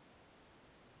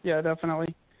 Yeah,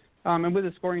 definitely. And with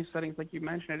the scoring settings, like you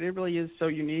mentioned, it really is so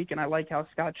unique, and I like how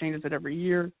Scott changes it every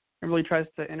year and really tries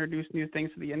to introduce new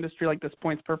things to the industry, like this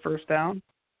points per first down.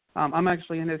 I'm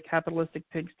actually in his Capitalistic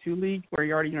Pigs 2 league, where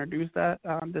he already introduced that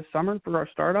this summer for our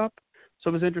startup. So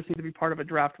it was interesting to be part of a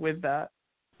draft with that.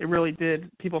 It really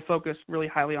did. People focused really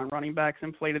highly on running backs,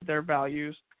 inflated their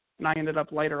values, and I ended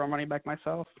up lighter on running back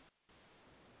myself.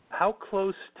 How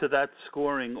close to that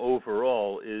scoring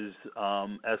overall is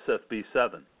SFB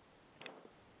 7?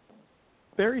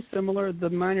 Very similar.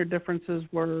 The minor differences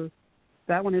were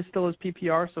that one is still as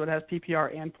PPR, so it has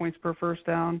PPR and points per first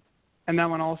down, and that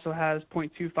one also has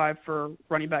 0.25 for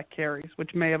running back carries, which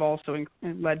may have also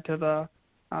led to the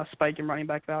spike in running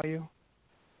back value.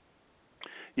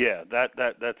 Yeah,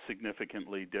 that's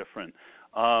significantly different.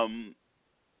 Coin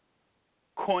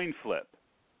flip.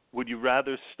 Would you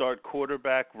rather start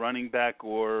quarterback, running back,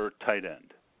 or tight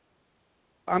end?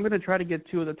 I'm going to try to get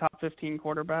 2 of the top 15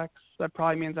 quarterbacks. That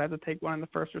probably means I have to take one in the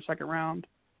first or second round.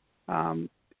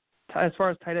 As far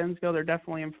as tight ends go, they're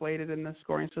definitely inflated in this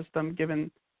scoring system,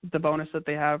 given the bonus that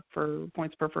they have for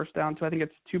points per first down. So I think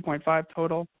it's 2.5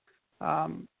 total.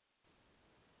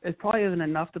 It probably isn't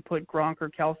enough to put Gronk or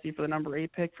Kelsey for the number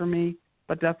 8 pick for me,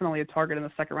 but definitely a target in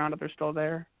the second round if they're still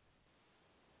there.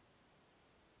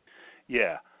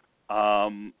 Yeah.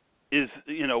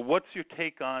 What's your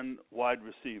take on wide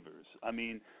receivers? I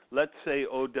mean, let's say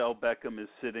Odell Beckham is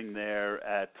sitting there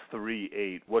at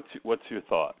 3-8. What's your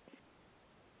thought?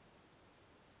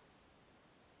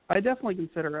 I definitely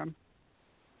consider him.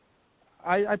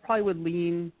 I probably would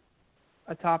lean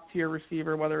a top-tier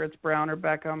receiver, whether it's Brown or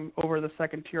Beckham, over the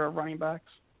second tier of running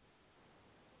backs.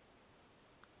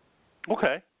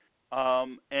 Okay.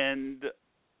 And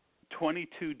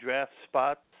 22 draft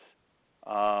spots.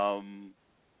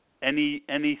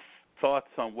 Any thoughts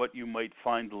on what you might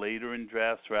find later in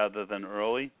drafts rather than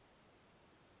early?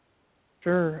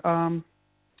 Sure.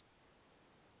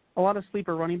 A lot of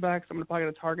sleeper running backs. I'm probably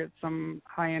going to target some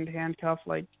high-end handcuff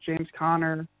like James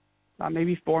Conner,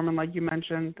 maybe Foreman, like you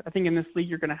mentioned. I think in this league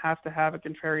you're going to have a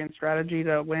contrarian strategy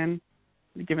to win,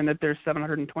 given that there's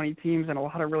 720 teams and a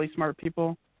lot of really smart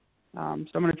people. So I'm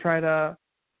going to try to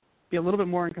be a little bit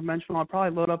more unconventional. I'll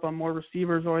probably load up on more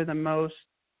receivers early than most.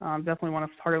 Definitely want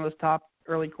to target those top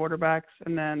early quarterbacks,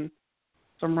 and then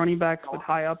some running backs with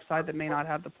high upside that may not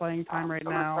have the playing time right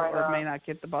now or may not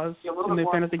get the buzz in the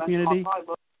fantasy community.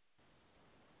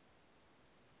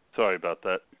 Sorry about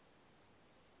that.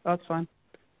 That's fine.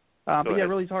 But yeah,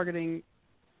 really targeting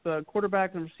the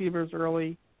quarterbacks and receivers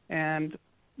early, and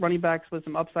running backs with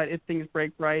some upside if things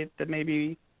break right, that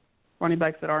maybe running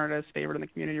backs that aren't as favored in the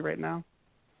community right now.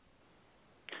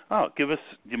 Oh, do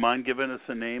you mind giving us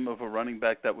a name of a running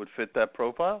back that would fit that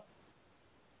profile?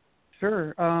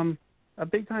 Sure. A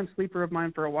big-time sleeper of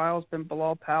mine for a while has been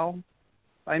Bilal Powell.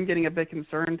 I'm getting a bit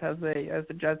concerned as the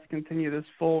Jets continue this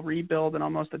full rebuild and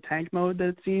almost a tank mode that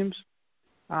it seems.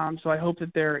 So I hope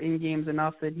that they're in games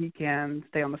enough that he can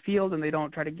stay on the field and they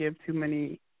don't try to give too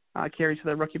many carries to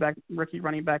the rookie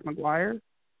running back McGuire.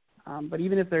 But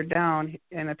even if they're down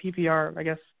in a PPR, I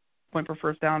guess, point per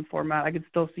first down format, I could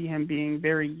still see him being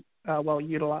very well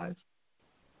utilized.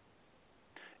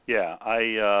 Yeah,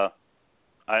 I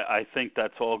think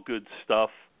that's all good stuff.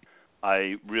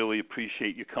 I really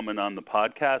appreciate you coming on the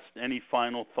podcast. Any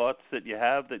final thoughts that you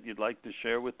have that you'd like to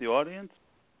share with the audience?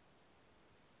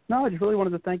 No, I just really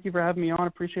wanted to thank you for having me on.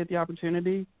 Appreciate the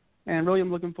opportunity, and really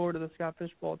I'm looking forward to the Scott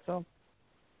Fish Bowl itself.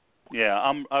 Yeah,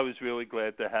 I was really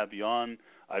glad to have you on.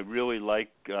 I really like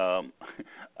the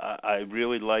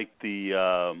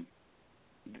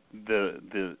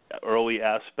early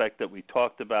aspect that we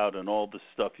talked about and all the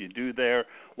stuff you do there.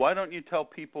 Why don't you tell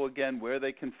people again where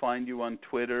they can find you on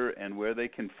Twitter and where they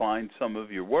can find some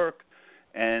of your work?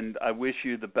 And I wish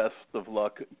you the best of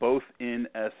luck both in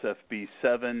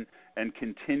SFB7 and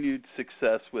continued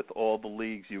success with all the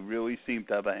leagues. You really seem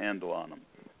to have a handle on them.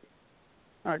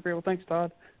 All right, great. Well, thanks,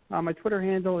 Todd. My Twitter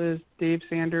handle is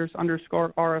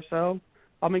DaveSanders_RSO.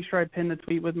 I'll make sure I pin the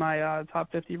tweet with my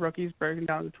top 50 rookies broken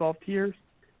down into 12 tiers.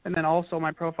 And then also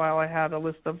my profile, I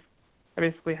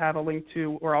basically have a link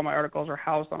to where all my articles are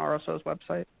housed on RSO's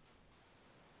website.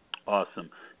 Awesome.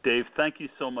 Dave, thank you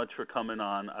so much for coming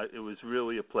on. It was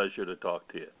really a pleasure to talk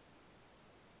to you.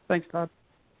 Thanks, Todd.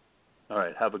 All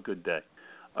right, have a good day.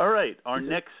 All right, our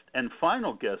next and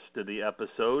final guest of the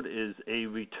episode is a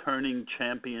returning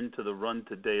champion to the Run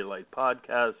to Daylight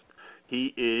podcast.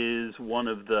 He is one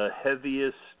of the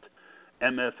heaviest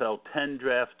MFL 10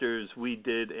 drafters. We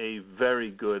did a very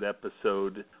good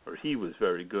episode, or he was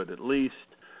very good at least,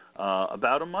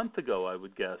 about a month ago, I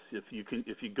would guess. If you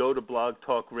go to Blog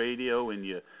Talk Radio and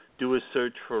you do a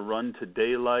search for Run to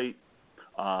Daylight,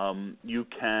 you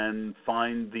can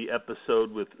find the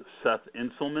episode with Seth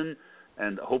Inselman,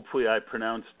 and hopefully I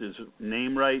pronounced his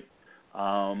name right.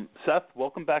 Seth,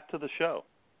 welcome back to the show.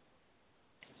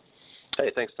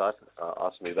 Hey, thanks, Todd.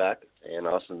 Awesome to be back, and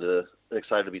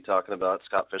excited to be talking about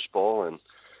Scott Fish Bowl and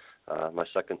my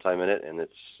second time in it, and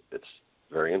it's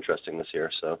very interesting this year.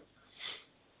 So,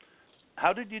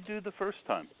 how did you do the first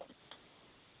time?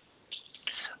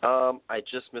 I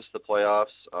just missed the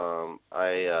playoffs.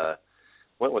 I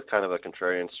went with kind of a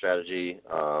contrarian strategy.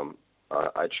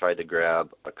 I tried to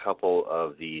grab a couple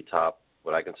of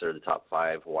what I consider the top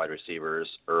 5 wide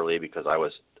receivers early because I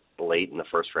was late in the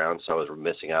first round, so I was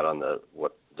missing out on the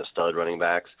stud running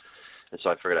backs, and so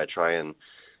I figured I'd try and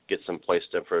get some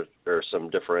some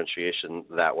differentiation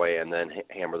that way, and then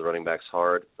hammer the running backs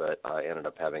hard. But I ended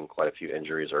up having quite a few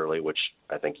injuries early, which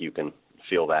I think you can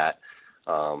feel that.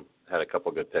 Had a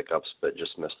couple good pickups, but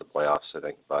just missed the playoffs, I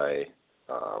think, by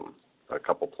a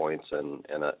couple points and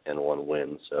one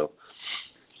win. So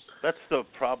that's the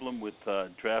problem with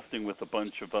drafting with a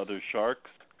bunch of other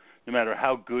sharks. No matter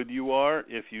how good you are,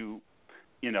 if you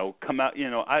come out,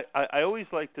 I always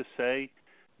like to say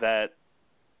that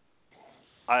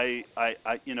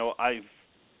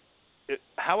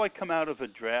how I come out of a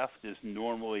draft is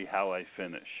normally how I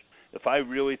finish. If I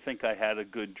really think I had a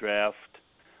good draft,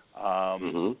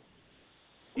 I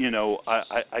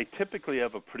typically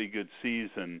have a pretty good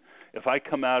season. If I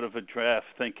come out of a draft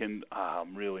thinking,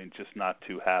 I'm really just not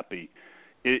too happy,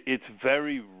 it's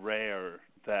very rare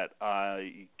that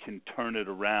I can turn it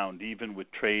around, even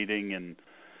with trading and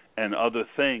other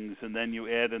things. And then you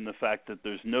add in the fact that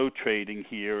there's no trading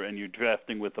here and you're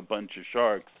drafting with a bunch of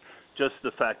sharks. Just the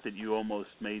fact that you almost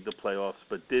made the playoffs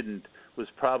but didn't was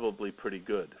probably pretty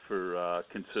good for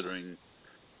considering,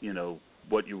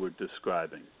 what you were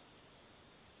describing.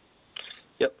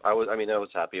 Yep, I was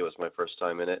happy. It was my first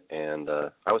time in it, and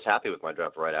I was happy with my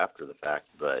draft right after the fact,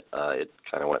 but it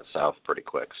kind of went south pretty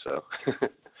quick. So,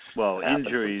 well,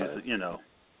 injuries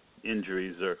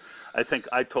are. I think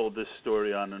I told this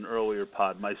story on an earlier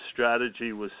pod. My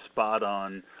strategy was spot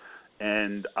on,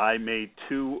 and I made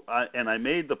I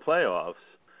made the playoffs,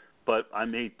 but I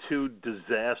made 2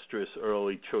 disastrous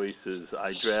early choices.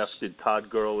 I drafted Todd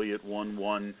Gurley at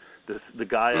 1-1. The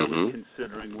guy I was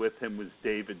considering with him was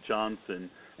David Johnson,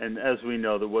 and as we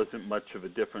know, there wasn't much of a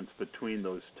difference between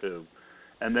those two.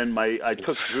 And then I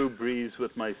took Drew Brees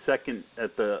with my second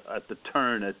at the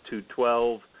turn at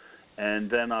 212, and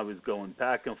then I was going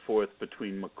back and forth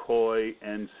between McCoy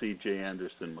and C.J.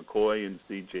 Anderson.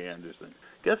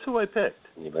 Guess who I picked?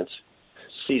 You mentioned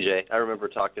C.J. I remember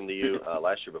talking to you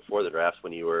last year before the draft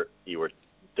when you were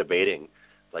debating,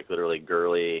 like literally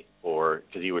Gurley, or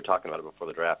because you were talking about it before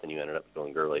the draft and you ended up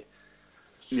going Gurley.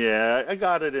 Yeah, I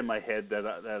got it in my head that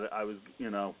I was,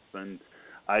 and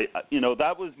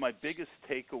that was my biggest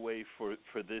takeaway for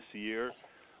this year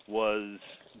was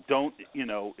don't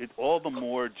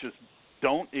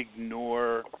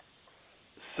ignore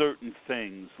certain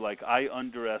things. Like I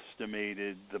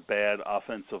underestimated the bad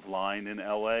offensive line in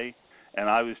LA, and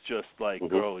I was just like,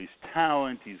 Gurley's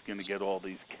talent, he's going to get all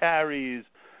these carries.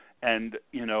 And,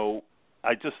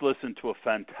 I just listened to a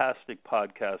fantastic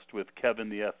podcast with Kevin,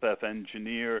 the FF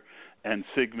engineer, and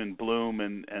Sigmund Bloom,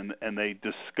 and they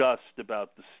discussed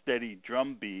about the steady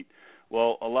drum beat.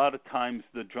 Well, a lot of times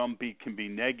the drum beat can be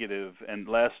negative, and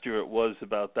last year it was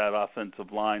about that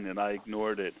offensive line, and I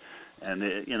ignored it. And,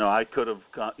 I could have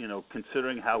got,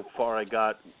 considering how far I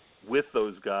got with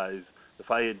those guys, if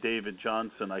I had David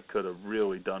Johnson, I could have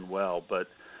really done well. But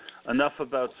enough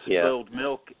about spilled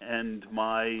milk and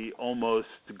my almost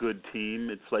good team.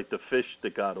 It's like the fish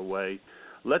that got away.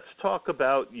 Let's talk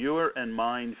about your and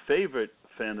mine favorite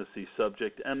fantasy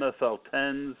subject, MFL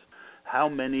 10s. How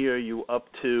many are you up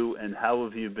to, and how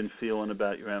have you been feeling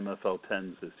about your MFL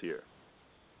 10s this year?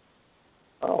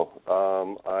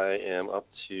 I am up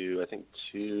to, I think,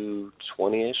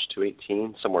 220-ish,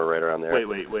 218, somewhere right around there.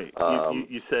 Wait.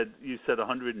 You said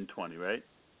 120, right?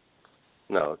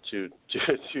 No,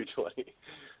 220.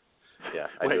 Yeah,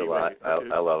 I do a lot.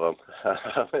 I love them.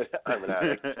 I'm an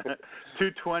addict.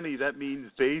 220. That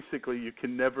means basically you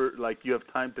can never, you have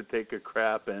time to take a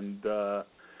crap and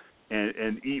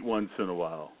eat once in a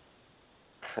while.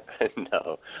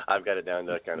 No, I've got it down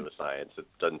to kind of a science. It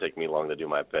doesn't take me long to do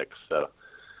my picks, so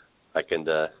I can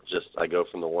I go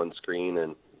from the one screen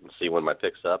and see when my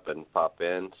pick's up and pop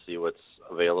in, see what's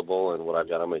available and what I've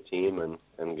got on my team,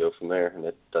 and go from there. And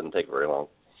it doesn't take very long.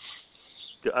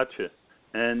 Gotcha.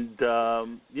 And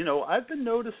I've been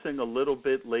noticing a little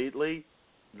bit lately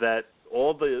that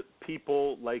all the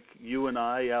people like you and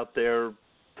I out there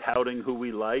touting who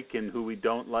we like and who we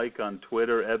don't like on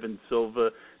Twitter, Evan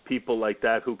Silva, people like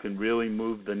that who can really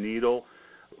move the needle.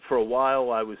 For a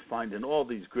while, I was finding all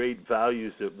these great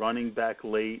values at running back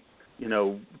late.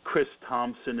 Chris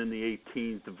Thompson in the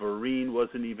 18th. Vereen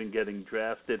wasn't even getting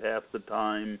drafted half the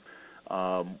time.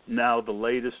 Now the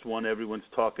latest one everyone's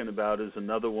talking about is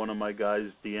another one of my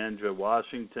guys, DeAndre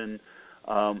Washington.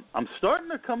 I'm starting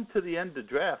to come to the end of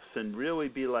drafts and really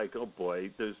be like, oh,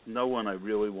 boy, there's no one I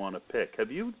really want to pick.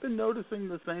 Have you been noticing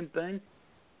the same thing?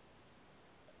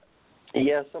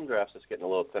 Yeah, some drafts it's getting a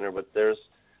little thinner, but there's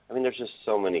just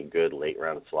so many good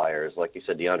late-round flyers. Like you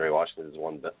said, DeAndre Washington has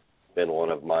been one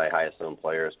of my highest-owned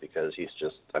players because he's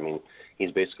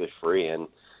basically free. And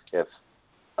if,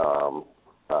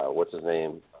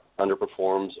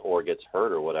 underperforms or gets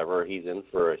hurt or whatever, he's in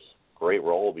for a great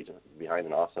role behind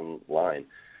an awesome line.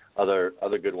 Other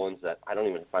good ones that I don't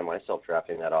even find myself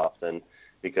drafting that often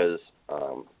because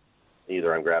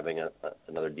either I'm grabbing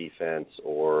another defense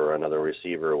or another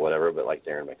receiver or whatever, but like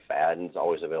Darren McFadden's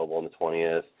always available in the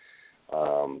 20th.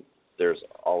 There's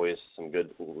always some good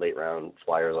late-round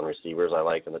flyers on receivers I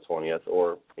like in the 20th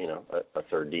or, a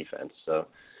third defense. So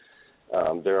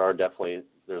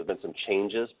there's been some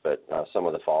changes, but some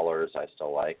of the fallers I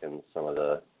still like, and some of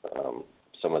the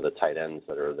tight ends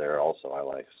that are there also I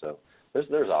like. So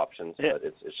there's options, but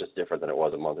it's just different than it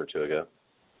was a month or two ago.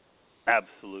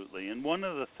 Absolutely. And one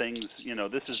of the things,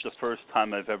 this is the first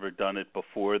time I've ever done it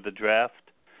before the draft,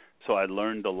 so I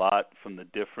learned a lot from the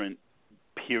different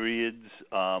periods,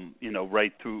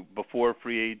 right through before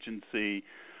free agency,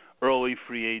 early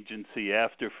free agency,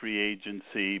 after free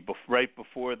agency, right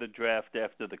before the draft,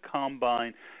 after the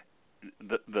combine,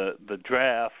 the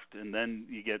draft, and then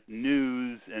you get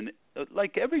news, and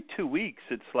like every 2 weeks,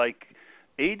 it's like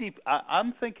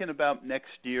I'm thinking about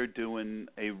next year doing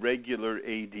a regular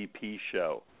ADP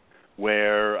show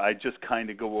where I just kind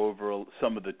of go over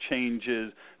some of the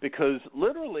changes, because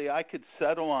literally I could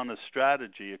settle on a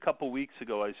strategy. A couple weeks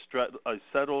ago I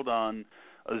settled on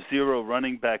a zero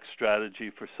running back strategy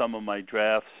for some of my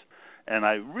drafts, and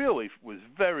I really was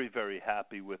very, very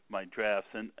happy with my drafts,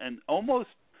 and almost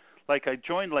like I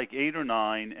joined like 8 or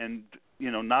 9, and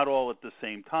not all at the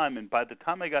same time, and by the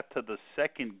time I got to the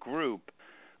second group,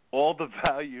 all the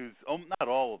values, not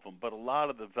all of them, but a lot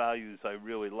of the values I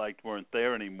really liked weren't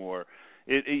there anymore.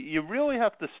 You really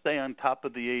have to stay on top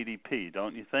of the ADP,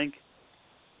 don't you think?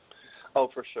 Oh,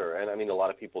 for sure. And a lot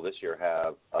of people this year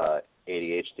have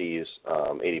ADHD's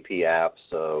ADP apps,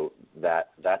 so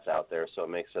that's out there. So it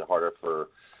makes it harder for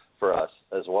us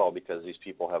as well, because these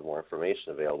people have more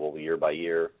information available year by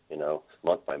year,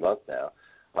 month by month now.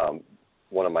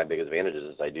 One of my big advantages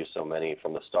is I do so many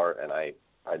from the start, and I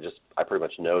pretty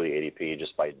much know the ADP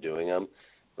just by doing them,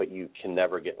 but you can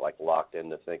never get locked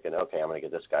into thinking, okay, I'm going to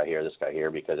get this guy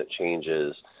here, because it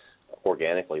changes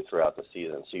organically throughout the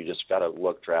season. So you just got to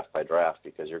look draft by draft,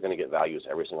 because you're going to get values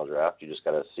every single draft. You just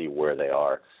got to see where they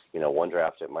are. One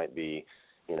draft it might be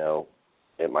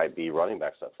running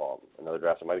backs that fall. Another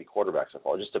draft it might be quarterbacks that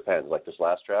fall. It just depends. Like this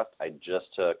last draft, I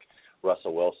just took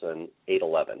Russell Wilson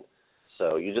 8-11.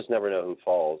 So you just never know who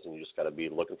falls, and you just got to be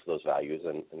looking for those values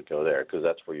and go there, because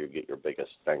that's where you get your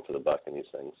biggest bang for the buck in these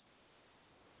things.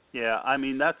 Yeah, I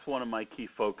mean, that's one of my key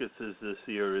focuses this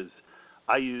year is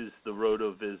I use the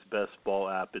RotoViz Best Ball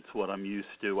app. It's what I'm used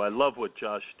to. I love what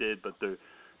Josh did, but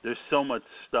there's so much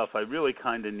stuff. I really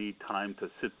kind of need time to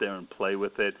sit there and play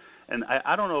with it. And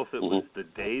I don't know if it was the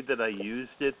day that I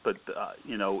used it, but,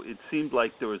 it seemed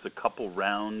like there was a couple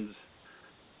rounds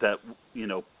that,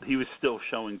 he was still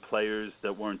showing players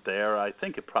that weren't there. I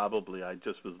think I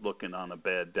just was looking on a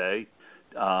bad day.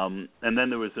 And then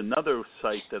there was another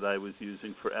site that I was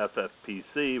using for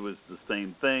FFPC. It was the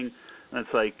same thing. And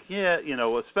it's like, yeah,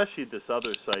 especially this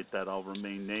other site that I'll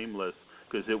remain nameless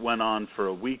because it went on for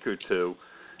a week or two.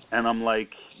 And I'm like,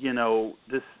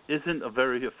 this isn't a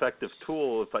very effective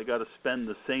tool if I got to spend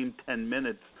the same 10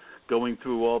 minutes going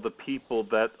through all the people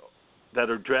that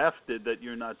are drafted that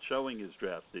you're not showing as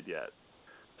drafted yet.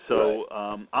 So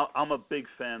I'm a big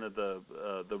fan of the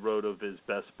RotoViz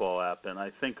Best Ball app, and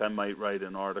I think I might write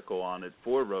an article on it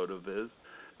for RotoViz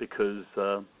because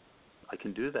I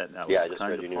can do that now. Yeah, it's I just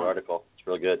kind read of your new fun. article. It's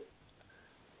really good.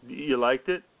 You liked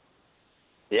it?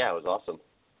 Yeah, it was awesome.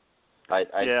 I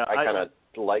kind of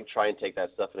try and take that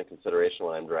stuff into consideration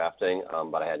when I'm drafting,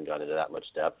 but I hadn't gone into that much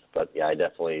depth. But, yeah, I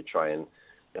definitely try and,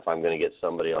 if I'm going to get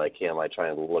somebody like him, I try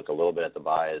and look a little bit at the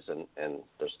buys and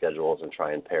their schedules and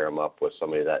try and pair them up with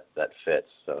somebody that fits.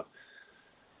 So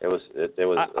it was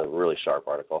a really sharp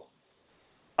article.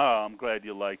 Oh, I'm glad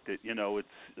you liked it. It's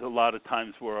a lot of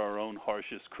times we're our own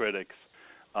harshest critics.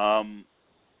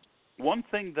 One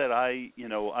thing that I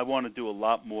want to do a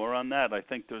lot more on that. I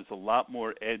think there's a lot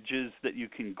more edges that you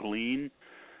can glean,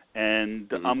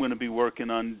 and I'm going to be working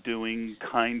on doing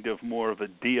kind of more of a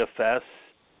DFS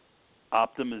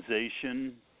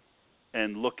optimization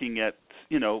and looking at,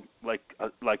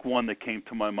 like one that came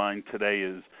to my mind today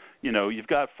is, you've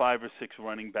got 5 or 6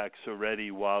 running backs already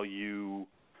while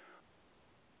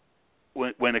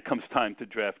when it comes time to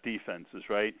draft defenses,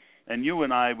 right? And you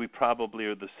and I, we probably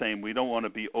are the same. We don't want to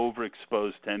be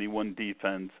overexposed to any one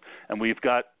defense, and we've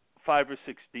got 5 or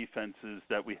 6 defenses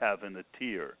that we have in a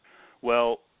tier.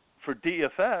 Well, for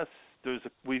DFS,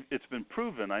 it's been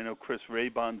proven. I know Chris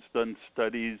Raybon's done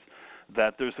studies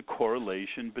that there's a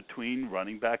correlation between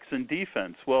running backs and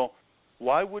defense. Well,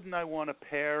 why wouldn't I want to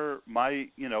pair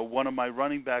one of my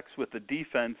running backs with a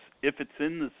defense if it's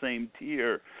in the same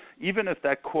tier, even if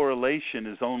that correlation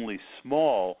is only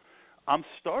small? I'm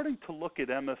starting to look at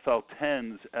MFL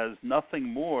 10s as nothing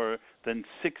more than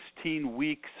 16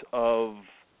 weeks of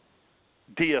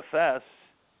DFS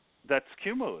that's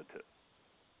cumulative.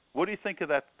 What do you think of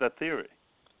that theory?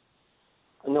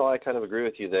 No, I kind of agree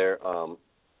with you there.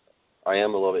 I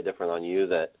am a little bit different on you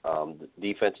that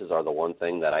defenses are the one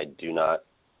thing that I do not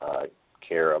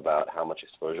care about how much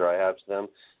exposure I have to them.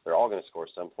 They're all going to score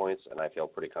some points, and I feel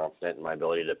pretty confident in my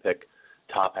ability to pick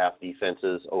top half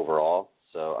defenses overall.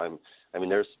 So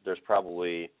there's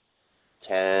probably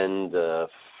 10 to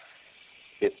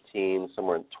 15,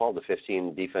 somewhere 12 to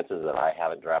 15 defenses that I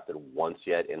haven't drafted once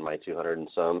yet in my 200 and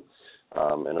some,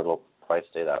 and it'll probably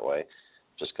stay that way.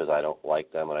 Just because I don't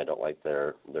like them and I don't like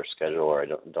their schedule, or I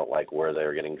don't like where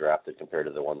they're getting drafted compared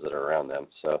to the ones that are around them.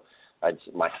 So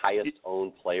my highest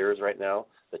owned players right now,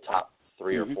 the top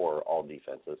 3 or 4 are all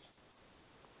defenses.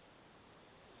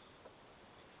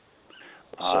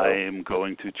 I am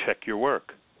going to check your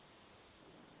work.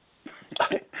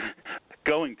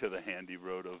 Going to the handy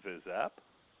RotoViz app.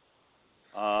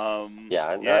 I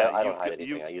don't hide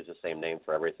anything. I use the same name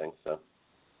for everything. So.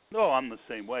 No, I'm the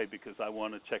same way because I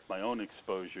want to check my own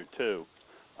exposure too.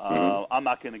 I'm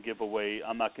not going to give away.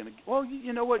 Well,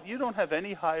 you know what? You don't have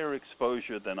any higher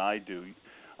exposure than I do.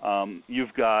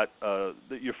 You've got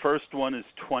your first one is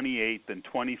 28, then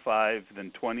 25,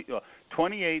 then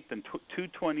 28, then 2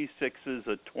 26s,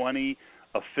 a 20,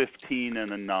 a 15,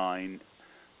 and a 9.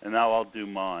 And now I'll do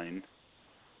mine.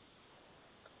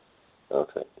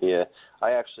 Okay. Yeah,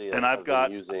 I actually. And I've got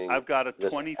a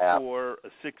 24, app. a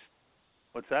 6.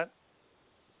 What's that?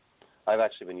 I've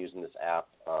actually been using this app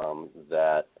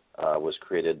that was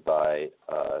created by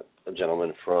a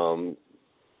gentleman from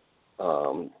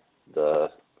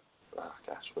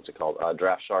what's it called?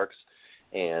 Draft Sharks,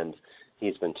 and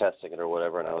he's been testing it or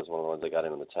whatever, and I was one of the ones that got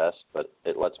in on the test, but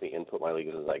it lets me input my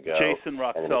leagues as I go. Jason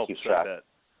Rock Phelps, I bet.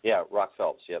 Yeah, Rock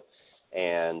Phelps, yep.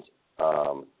 And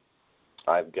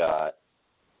I've got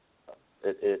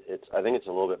it's I think it's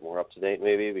a little bit more up to date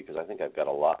maybe because I think I've got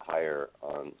a lot higher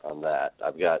on that.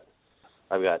 I've got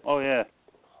Oh yeah.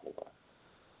 Hold on.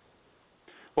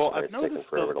 Well, Sorry, I've noticed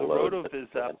the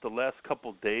RotoViz app the last couple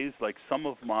of days, like some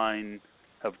of mine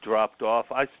have dropped off.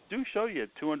 I do show you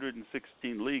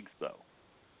 216 leagues though.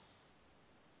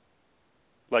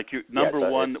 Like your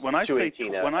number one when I say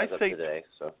today,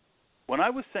 so. when I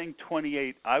was saying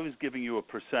 28, I was giving you a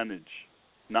percentage,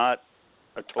 not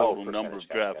a total number of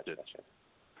drafted. Gotcha.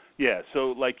 Yeah, so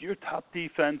like your top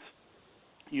defense,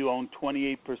 you own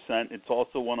 28%. It's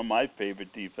also one of my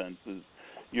favorite defenses.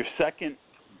 Your second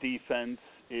defense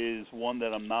is one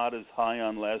that I'm not as high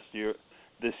on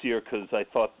this year, because I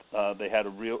thought they had a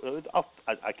real.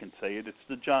 I can say it. It's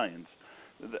the Giants.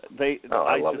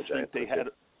 I love the Giants.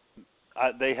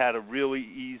 They had a really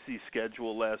easy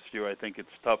schedule last year. I think it's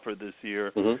tougher this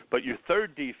year. Mm-hmm. But your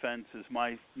third defense is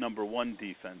my number one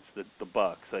defense, the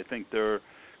Bucks. I think they're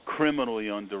criminally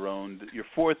underowned. Your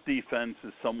fourth defense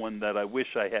is someone that I wish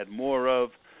I had more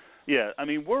of. Yeah, I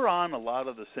mean, we're on a lot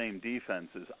of the same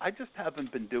defenses. I just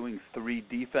haven't been doing three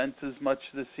defenses much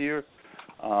this year,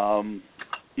 and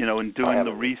doing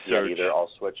the research. Either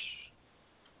I'll switch.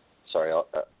 Sorry,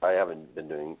 I haven't been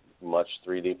doing much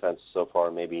three defense so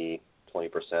far, maybe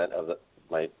 20% of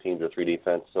my teams are three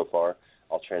defense so far.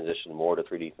 I'll transition more to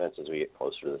three defense as we get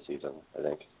closer to the season, I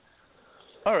think.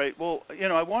 All right. Well,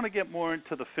 I want to get more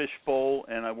into the Fishbowl,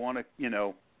 and I want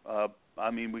to,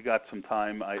 we got some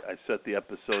time. I set the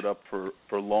episode up for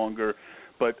longer.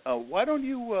 But why don't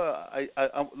you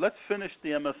let's finish the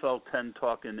MFL 10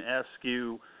 talk and ask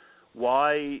you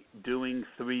why doing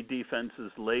three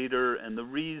defenses later. And the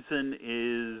reason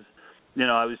is,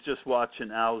 I was just watching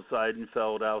Al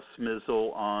Seidenfeld, Al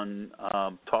Smizzle on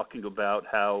talking about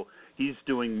how he's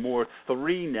doing more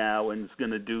three now and is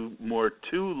going to do more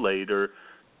two later.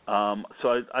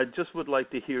 So I just would like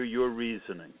to hear your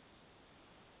reasoning.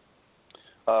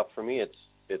 For me,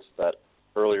 it's that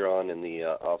earlier on in the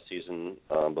off season,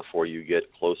 before you get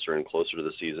closer and closer to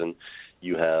the season,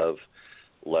 you have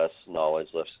less knowledge,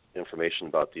 less information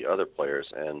about the other players,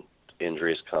 and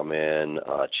injuries come in,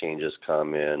 changes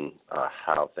come in,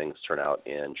 how things turn out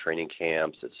in training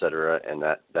camps, et cetera, and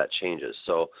that changes.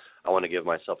 So I want to give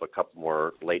myself a couple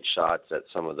more late shots at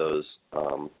some of those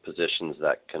positions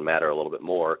that can matter a little bit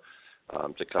more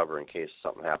to cover in case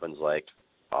something happens, like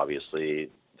obviously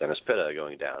Dennis Pitta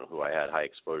going down, who I had high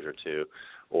exposure to,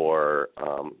 or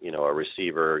a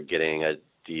receiver getting a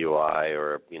DUI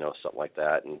or something like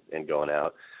that and going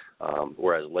out.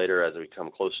 Whereas later, as we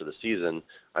come closer to the season,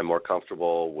 I'm more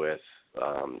comfortable with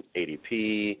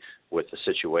ADP, with the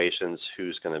situations,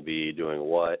 who's going to be doing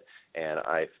what, and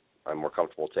I'm more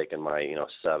comfortable taking my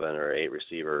 7 or 8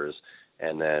 receivers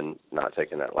and then not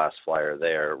taking that last flyer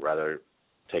there, rather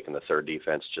taking the third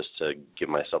defense just to give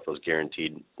myself those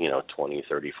guaranteed 20,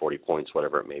 30, 40 points,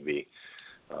 whatever it may be.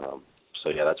 So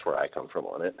yeah, that's where I come from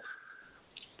on it.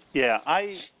 Yeah,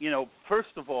 first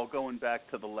of all, going back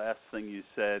to the last thing you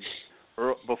said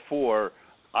before,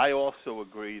 I also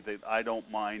agree that I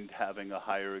don't mind having a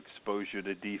higher exposure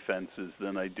to defenses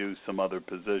than I do some other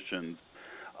positions.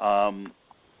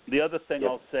 The other thing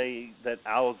I'll say that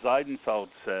Al Seidenfeld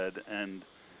said, and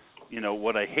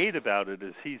what I hate about it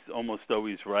is he's almost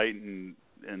always right, and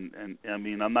I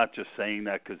mean, I'm not just saying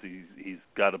that because he's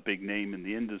got a big name in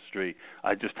the industry.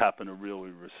 I just happen to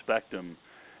really respect him.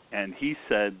 And he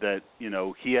said that,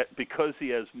 because he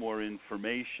has more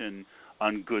information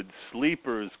on good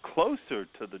sleepers closer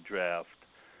to the draft,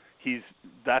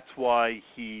 that's why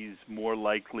he's more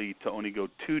likely to only go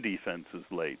two defenses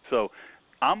late. So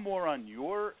I'm more on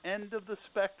your end of the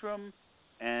spectrum,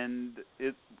 and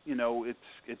it's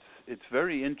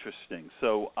very interesting.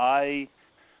 So I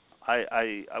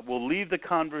will leave the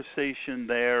conversation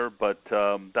there, but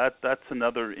that's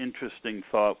another interesting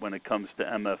thought when it comes to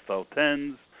MFL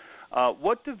 10s.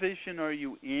 What division are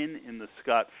you in the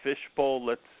Scott Fish Bowl?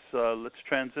 Let's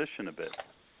transition a bit.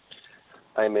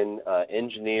 I'm in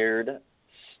Engineered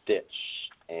Stitch,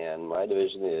 and my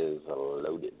division is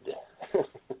loaded.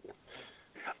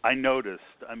 I noticed.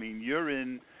 I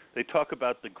mean, they talk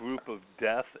about the group of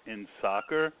death in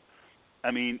soccer.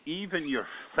 I mean, even your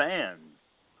fans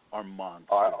are monsters.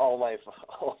 All my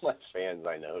fans,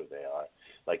 I know who they are.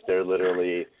 Like, they're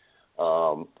literally...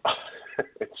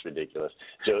 it's ridiculous.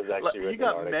 Joe's actually written an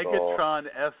article. You got Megatron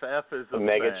FF as a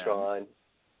Megatron. fan.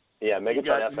 Yeah,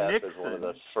 Megatron FF Nixon. is one of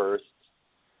the first.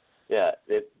 Yeah,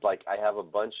 I have a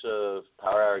bunch of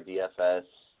Power Hour DFS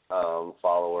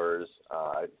followers.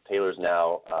 Taylor's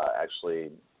now actually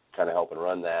kind of helping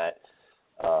run that.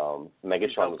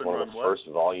 Megatron was one of the first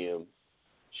volume.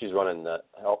 She's running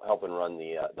helping run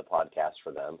the podcast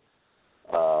for them.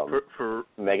 For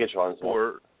Megatron's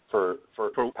for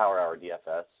Power Hour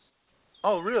DFS.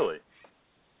 Oh, really?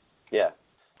 Yeah,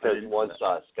 because once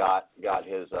Scott got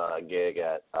his gig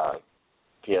at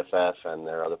PFF and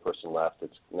their other person left,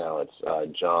 it's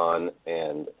John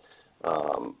and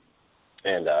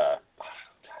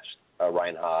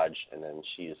Ryan Hodge, and then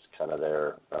she's kind of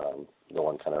there, the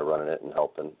one kind of running it and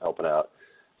helping out.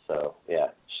 So yeah,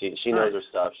 she knows her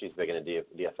stuff. She's big into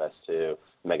DFS too.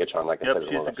 Megatron, like I said, is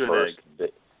one of the first.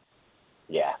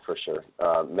 Yeah, for sure.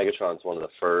 Megatron's one of the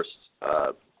first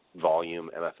volume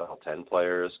MFL 10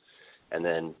 players, and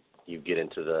then you get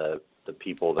into the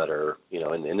people that are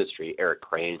in the industry. Eric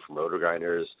Crane from Roto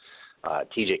Grinders,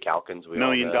 TJ Calkins, we $1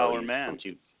 million all know. Man.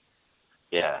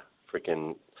 Yeah,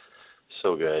 freaking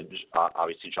so good.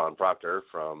 Obviously, John Proctor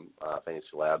from Fantasy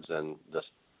Labs and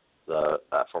the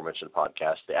aforementioned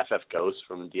podcast. The FF Ghost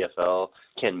from DFL.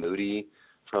 Ken Moody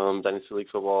from Dynasty League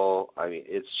Football. I mean,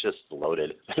 it's just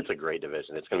loaded. It's a great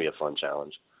division. It's going to be a fun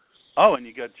challenge. Oh, and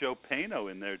you got Joe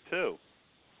Pano in there, too.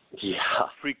 Yeah.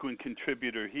 Frequent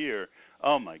contributor here.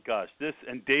 Oh, my gosh.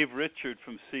 And Dave Richard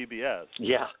from CBS.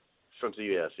 Yeah, from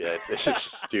CBS. Yeah, it's just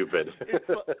stupid.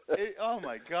 Oh,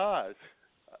 my gosh.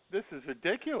 This is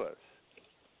ridiculous.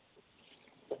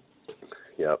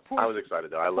 Yep. I was excited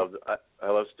though. I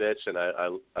love Stitch, and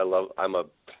I'm a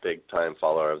big time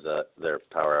follower of their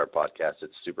Power Hour podcast.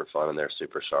 It's super fun and they're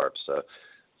super sharp. So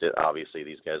obviously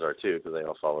these guys are too because they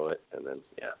all follow it. And then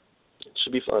it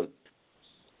should be fun.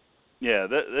 Yeah,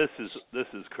 this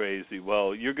is crazy.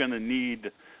 Well, you're going to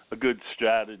need a good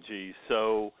strategy.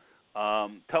 So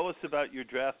tell us about your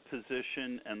draft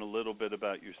position and a little bit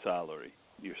about your salary,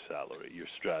 your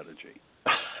strategy.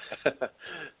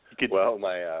 Well,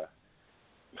 my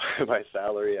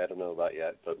salary, I don't know about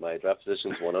yet, but my draft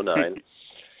position is 109.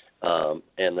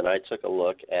 And then I took a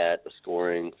look at the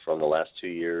scoring from the last 2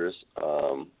 years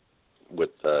with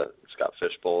the Scott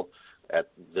Fishbowl at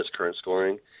this current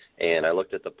scoring. And I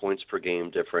looked at the points per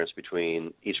game difference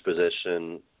between each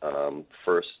position,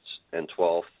 first and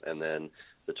 12th, and then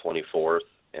the 24th,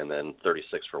 and then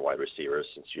 36 for wide receivers,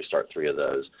 since you start 3 of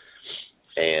those.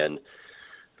 And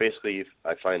basically,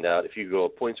 I find out if you go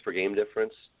points per game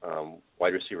difference,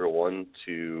 wide receiver 1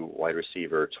 to wide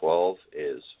receiver 12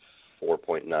 is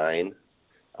 4.9.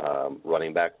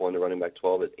 Running back 1 to running back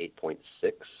 12 is 8.6.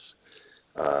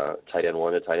 Tight end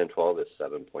 1 to tight end 12 is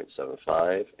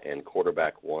 7.75. And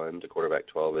quarterback 1 to quarterback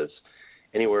 12 is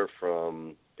anywhere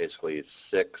from basically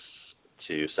 6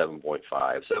 to 7.5.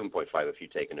 7.5 if you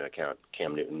take into account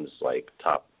Cam Newton's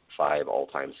top 5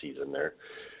 all-time season there.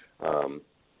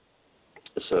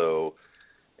 So,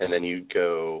 and then you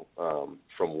go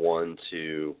from 1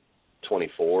 to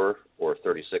 24 or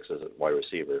 36 as a wide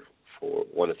receiver. For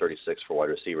 1 to 36 for wide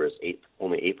receiver is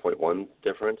only 8.1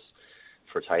 difference.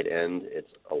 For tight end, it's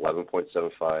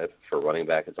 11.75. For running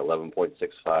back, it's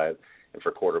 11.65. And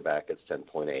for quarterback, it's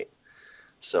 10.8.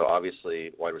 So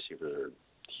obviously, wide receivers are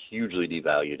hugely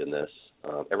devalued in this.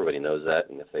 Everybody knows that,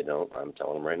 and if they don't, I'm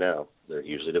telling them right now, they're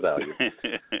hugely devalued.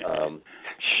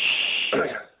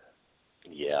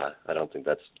 Yeah, I don't think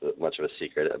that's much of a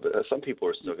secret. But some people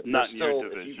are still not in your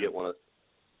division. If you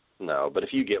get but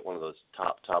if you get one of those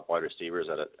top wide receivers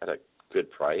at a good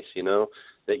price,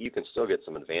 that you can still get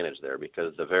some advantage there,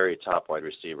 because the very top wide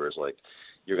receivers,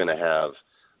 you're going to have,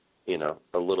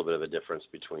 a little bit of a difference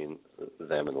between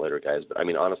them and the later guys. But I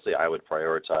mean, honestly, I would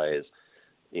prioritize,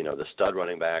 the stud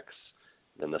running backs,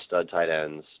 then the stud tight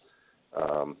ends,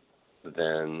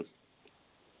 then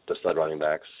the stud running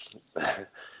backs.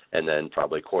 And then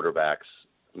probably quarterbacks,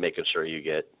 making sure you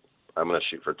get, I'm going to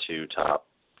shoot for 2 top,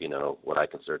 what I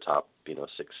consider top,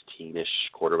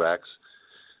 16-ish quarterbacks.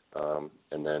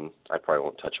 And then I probably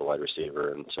won't touch a wide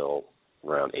receiver until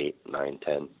around 8, 9,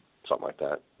 10, something like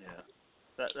that. Yeah,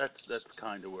 that's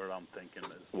kind of where I'm thinking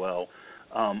as well.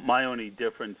 My only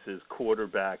difference is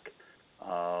quarterback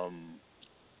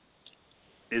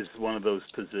is one of those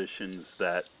positions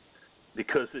that,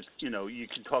 because it's, you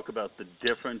can talk about the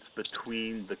difference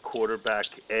between the quarterback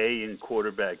A and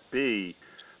quarterback B,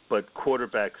 but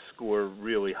quarterbacks score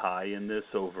really high in this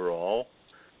overall.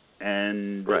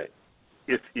 And right.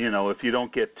 If you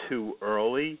don't get too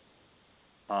early,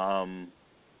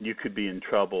 you could be in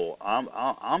trouble.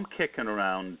 I'm kicking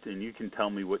around, and you can tell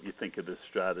me what you think of this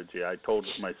strategy. I told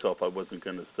myself I wasn't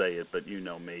going to say it, but you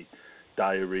know me,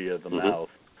 diarrhea of the mouth.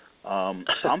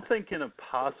 I'm thinking of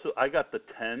I got the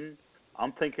 10.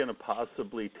 I'm thinking of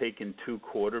possibly taking 2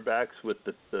 quarterbacks with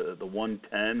the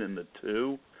 110 and the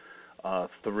 2,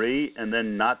 3, and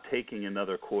then not taking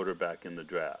another quarterback in the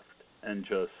draft, and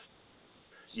just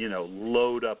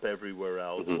load up everywhere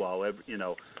else while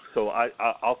So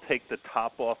I'll take the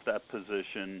top off that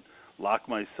position, lock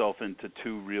myself into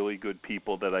 2 really good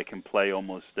people that I can play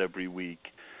almost every week,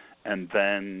 and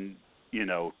then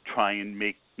try and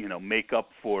make up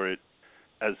for it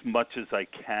as much as I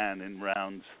can in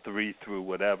rounds 3 through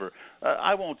whatever.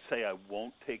 I won't say I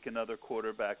won't take another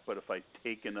quarterback, but if I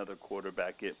take another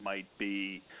quarterback, it might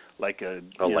be like a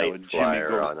late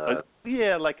flyer on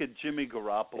like a Jimmy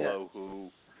Garoppolo who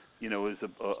is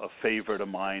a favorite of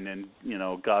mine, and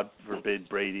God forbid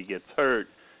Brady gets hurt,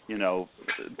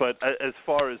 But as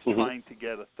far as trying to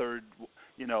get a third,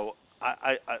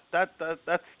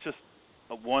 that's just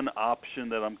one option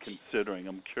that I'm considering.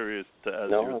 I'm curious to as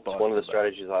your thoughts. No, it's one of the about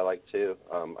strategies I like too.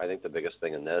 I think the biggest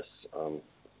thing in this,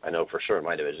 I know for sure in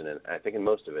my division, and I think in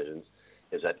most divisions,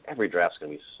 is that every draft's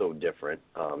going to be so different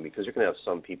because you're going to have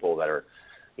some people that are,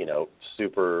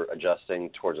 super adjusting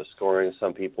towards the scoring.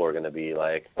 Some people are going to be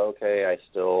like, okay, I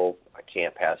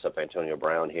can't pass up Antonio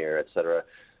Brown here, et cetera.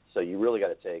 So you really got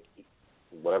to take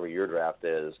whatever your draft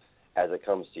is as it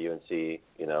comes to you and see,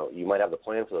 you might have the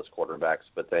plan for those quarterbacks,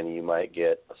 but then you might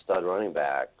get a stud running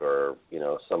back or,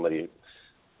 somebody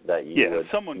that you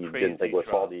didn't think would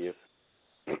fall to you.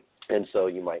 And so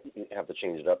you might have to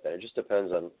change it up then. It just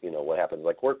depends on, what happens.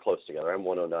 Like, we're close together. I'm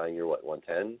 109. You're what,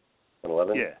 110,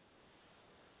 111? Yeah.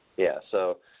 Yeah,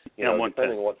 so,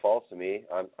 depending on what falls to me,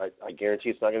 I guarantee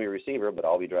it's not going to be a receiver, but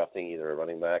I'll be drafting either a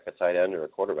running back, a tight end, or a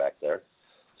quarterback there.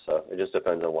 So it just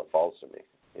depends on what falls to me,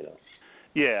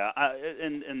 Yeah,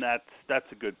 and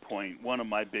that's a good point. One of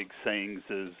my big sayings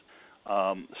is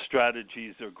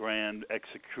strategies are grand,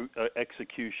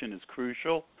 execution is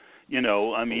crucial.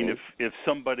 I mean, if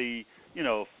somebody,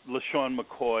 if LaShawn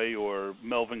McCoy or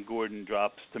Melvin Gordon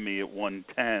drops to me at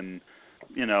 110,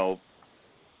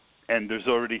 and there's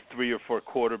already 3 or 4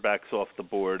 quarterbacks off the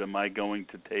board, am I going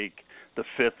to take the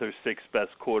 5th or 6th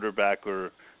best quarterback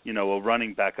or, a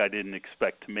running back I didn't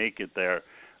expect to make it there?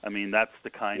 I mean, that's the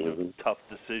kind of tough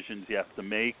decisions you have to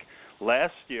make.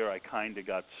 Last year, I kind of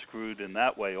got screwed in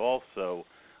that way also.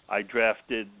 I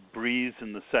drafted Breeze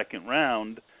in the 2nd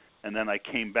round, and then I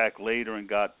came back later and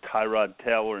got Tyrod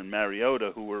Taylor and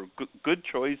Mariota, who were good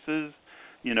choices,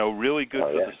 really good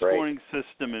for the scoring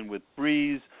system and with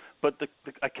Breeze. But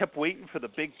I kept waiting for the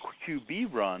big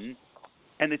QB run,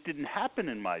 and it didn't happen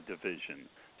in my division.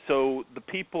 So the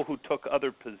people who took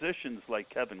other positions, like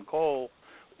Kevin Cole,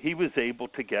 he was able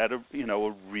to get a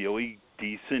really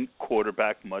decent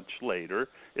quarterback much later,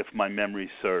 if my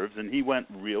memory serves, and he went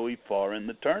really far in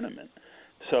the tournament.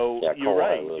 So you're Cole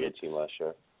right. Had a really good team last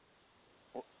year.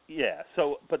 Yeah.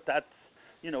 So, but that's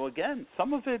again,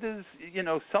 some of it is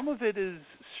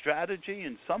strategy,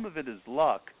 and some of it is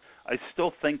luck. I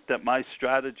still think that my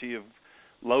strategy of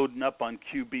loading up on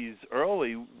QBs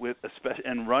early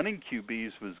and running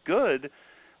QBs was good,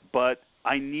 but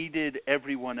I needed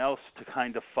everyone else to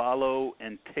kind of follow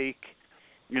and take.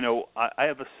 I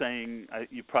have a saying.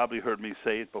 You probably heard me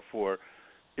say it before.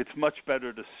 It's much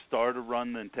better to start a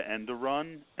run than to end a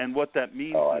run, and what that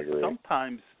means is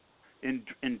sometimes in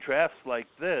drafts like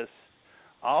this,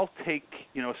 I'll take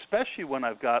especially when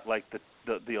I've got like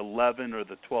the 11 or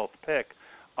the 12th pick.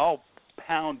 I'll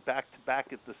pound back to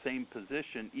back at the same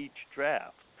position each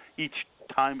draft, each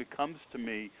time it comes to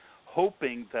me,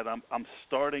 hoping that I'm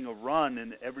starting a run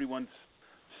and everyone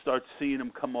starts seeing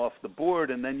them come off the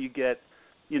board, and then you get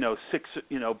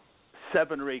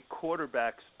 7 or 8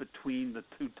 quarterbacks between the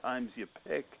 2 times you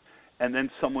pick, and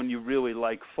then someone you really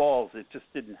like falls. It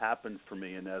just didn't happen for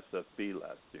me in SFB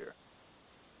last year.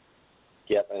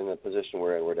 Yep, and the position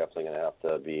we're in, we're definitely going to have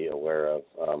to be aware of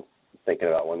thinking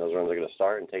about when those runs are going to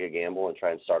start and take a gamble and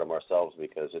try and start them ourselves,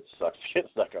 because it sucks to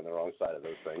get stuck on the wrong side of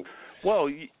those things. Well,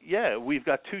 yeah, we've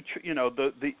got 2.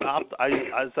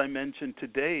 As I mentioned to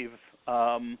Dave,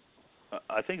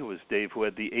 I think it was Dave who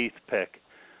had the 8th pick.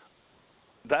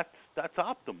 That's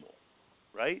optimal,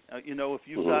 right? If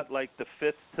you've got like the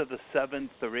 5th to the 7th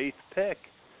or 8th pick,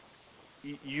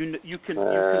 you can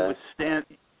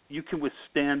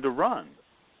withstand a run.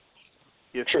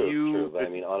 True. But I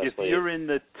mean, honestly, if you're in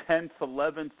the 10th,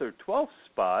 11th, or 12th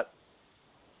spot,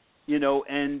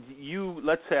 and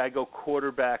let's say I go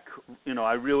quarterback,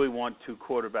 I really want 2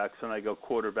 quarterbacks, and I go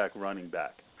quarterback, running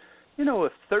back.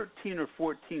 If 13 or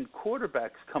 14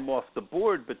 quarterbacks come off the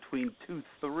board between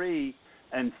 2-3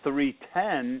 and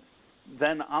 3-10,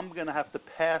 then I'm going to have to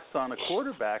pass on a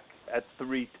quarterback at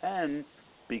 3-10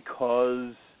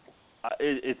 because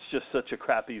it's just such a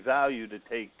crappy value to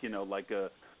take, like a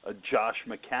Josh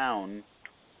McCown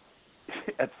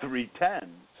at 3-10.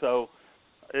 So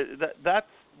that's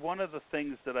one of the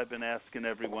things that I've been asking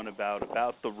everyone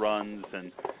about the runs,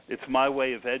 and it's my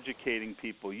way of educating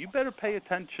people. You better pay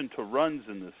attention to runs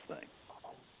in this thing.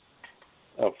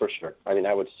 Oh, for sure. I mean,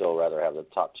 I would still rather have the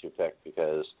top 2 pick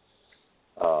because,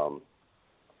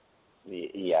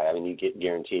 you get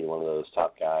guaranteed one of those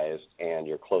top guys, and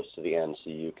you're close to the end, so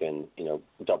you can,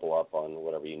 double up on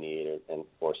whatever you need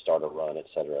or start a run, et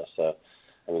cetera. So,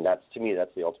 I mean, to me,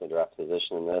 that's the ultimate draft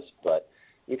position in this, but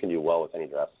you can do well with any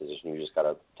draft position. You just got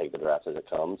to take the draft as it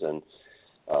comes and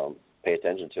pay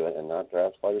attention to it and not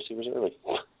draft wide receivers early.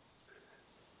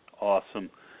 Awesome.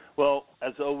 Well,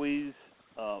 as always,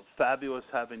 fabulous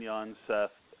having you on, Seth.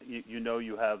 You know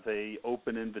you have a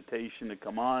open invitation to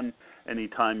come on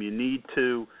anytime you need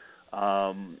to.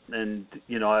 And,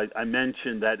 you know, I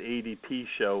mentioned that ADP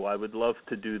show. I would love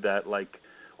to do that like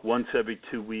once every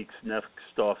 2 weeks next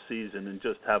off season and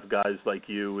just have guys like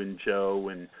you and Joe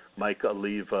and Mike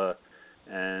Oliva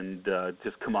and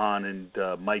just come on, and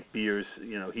Mike Beers,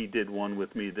 you know, he did one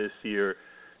with me this year.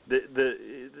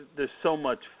 There's so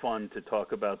much fun to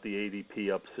talk about the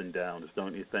ADP ups and downs,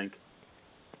 don't you think?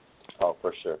 Oh,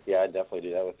 for sure. Yeah, I'd definitely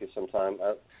do that with you sometime.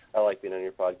 I like being on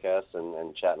your podcast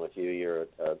and chatting with you. You're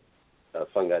a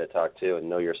fun guy to talk to and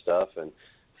know your stuff and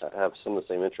have some of the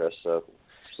same interests. So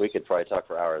we could probably talk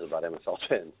for hours about MFL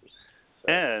pins.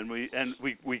 So. And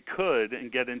we could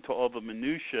and get into all the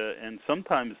minutia, and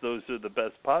sometimes those are the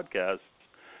best podcasts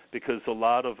because a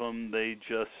lot of them they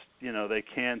just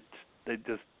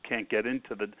can't get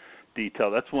into the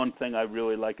detail. That's one thing I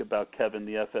really like about Kevin,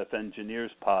 the FF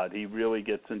Engineers pod. He really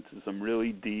gets into some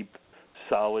really deep,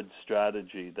 solid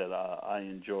strategy that I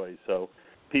enjoy. So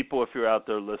people, if you're out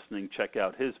there listening, check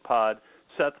out his pod.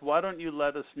 Seth, why don't you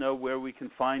let us know where we can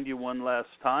find you one last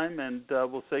time, and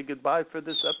we'll say goodbye for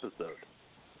this episode.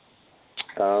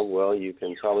 Well, you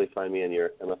can probably find me in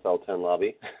your MFL 10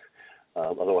 lobby.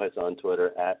 Otherwise on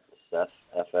Twitter at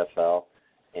SethFFL.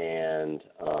 And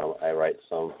I write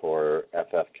some for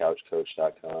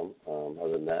ffcouchcoach.com.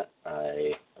 Other than that,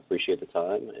 I appreciate the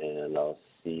time, and I'll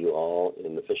see you all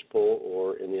in the fishbowl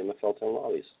or in the MFL 10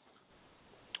 lobbies.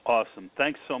 Awesome.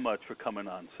 Thanks so much for coming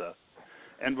on, Seth.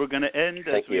 And we're going to end,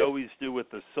 as we always do,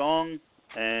 with a song.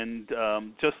 And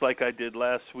just like I did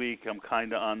last week, I'm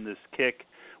kind of on this kick.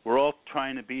 We're all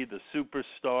trying to be the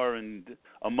superstar and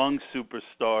among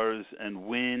superstars and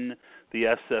win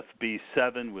the SFB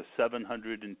 7 with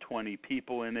 720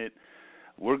 people in it.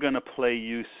 We're going to play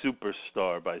you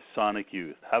Superstar by Sonic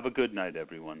Youth. Have a good night,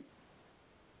 everyone.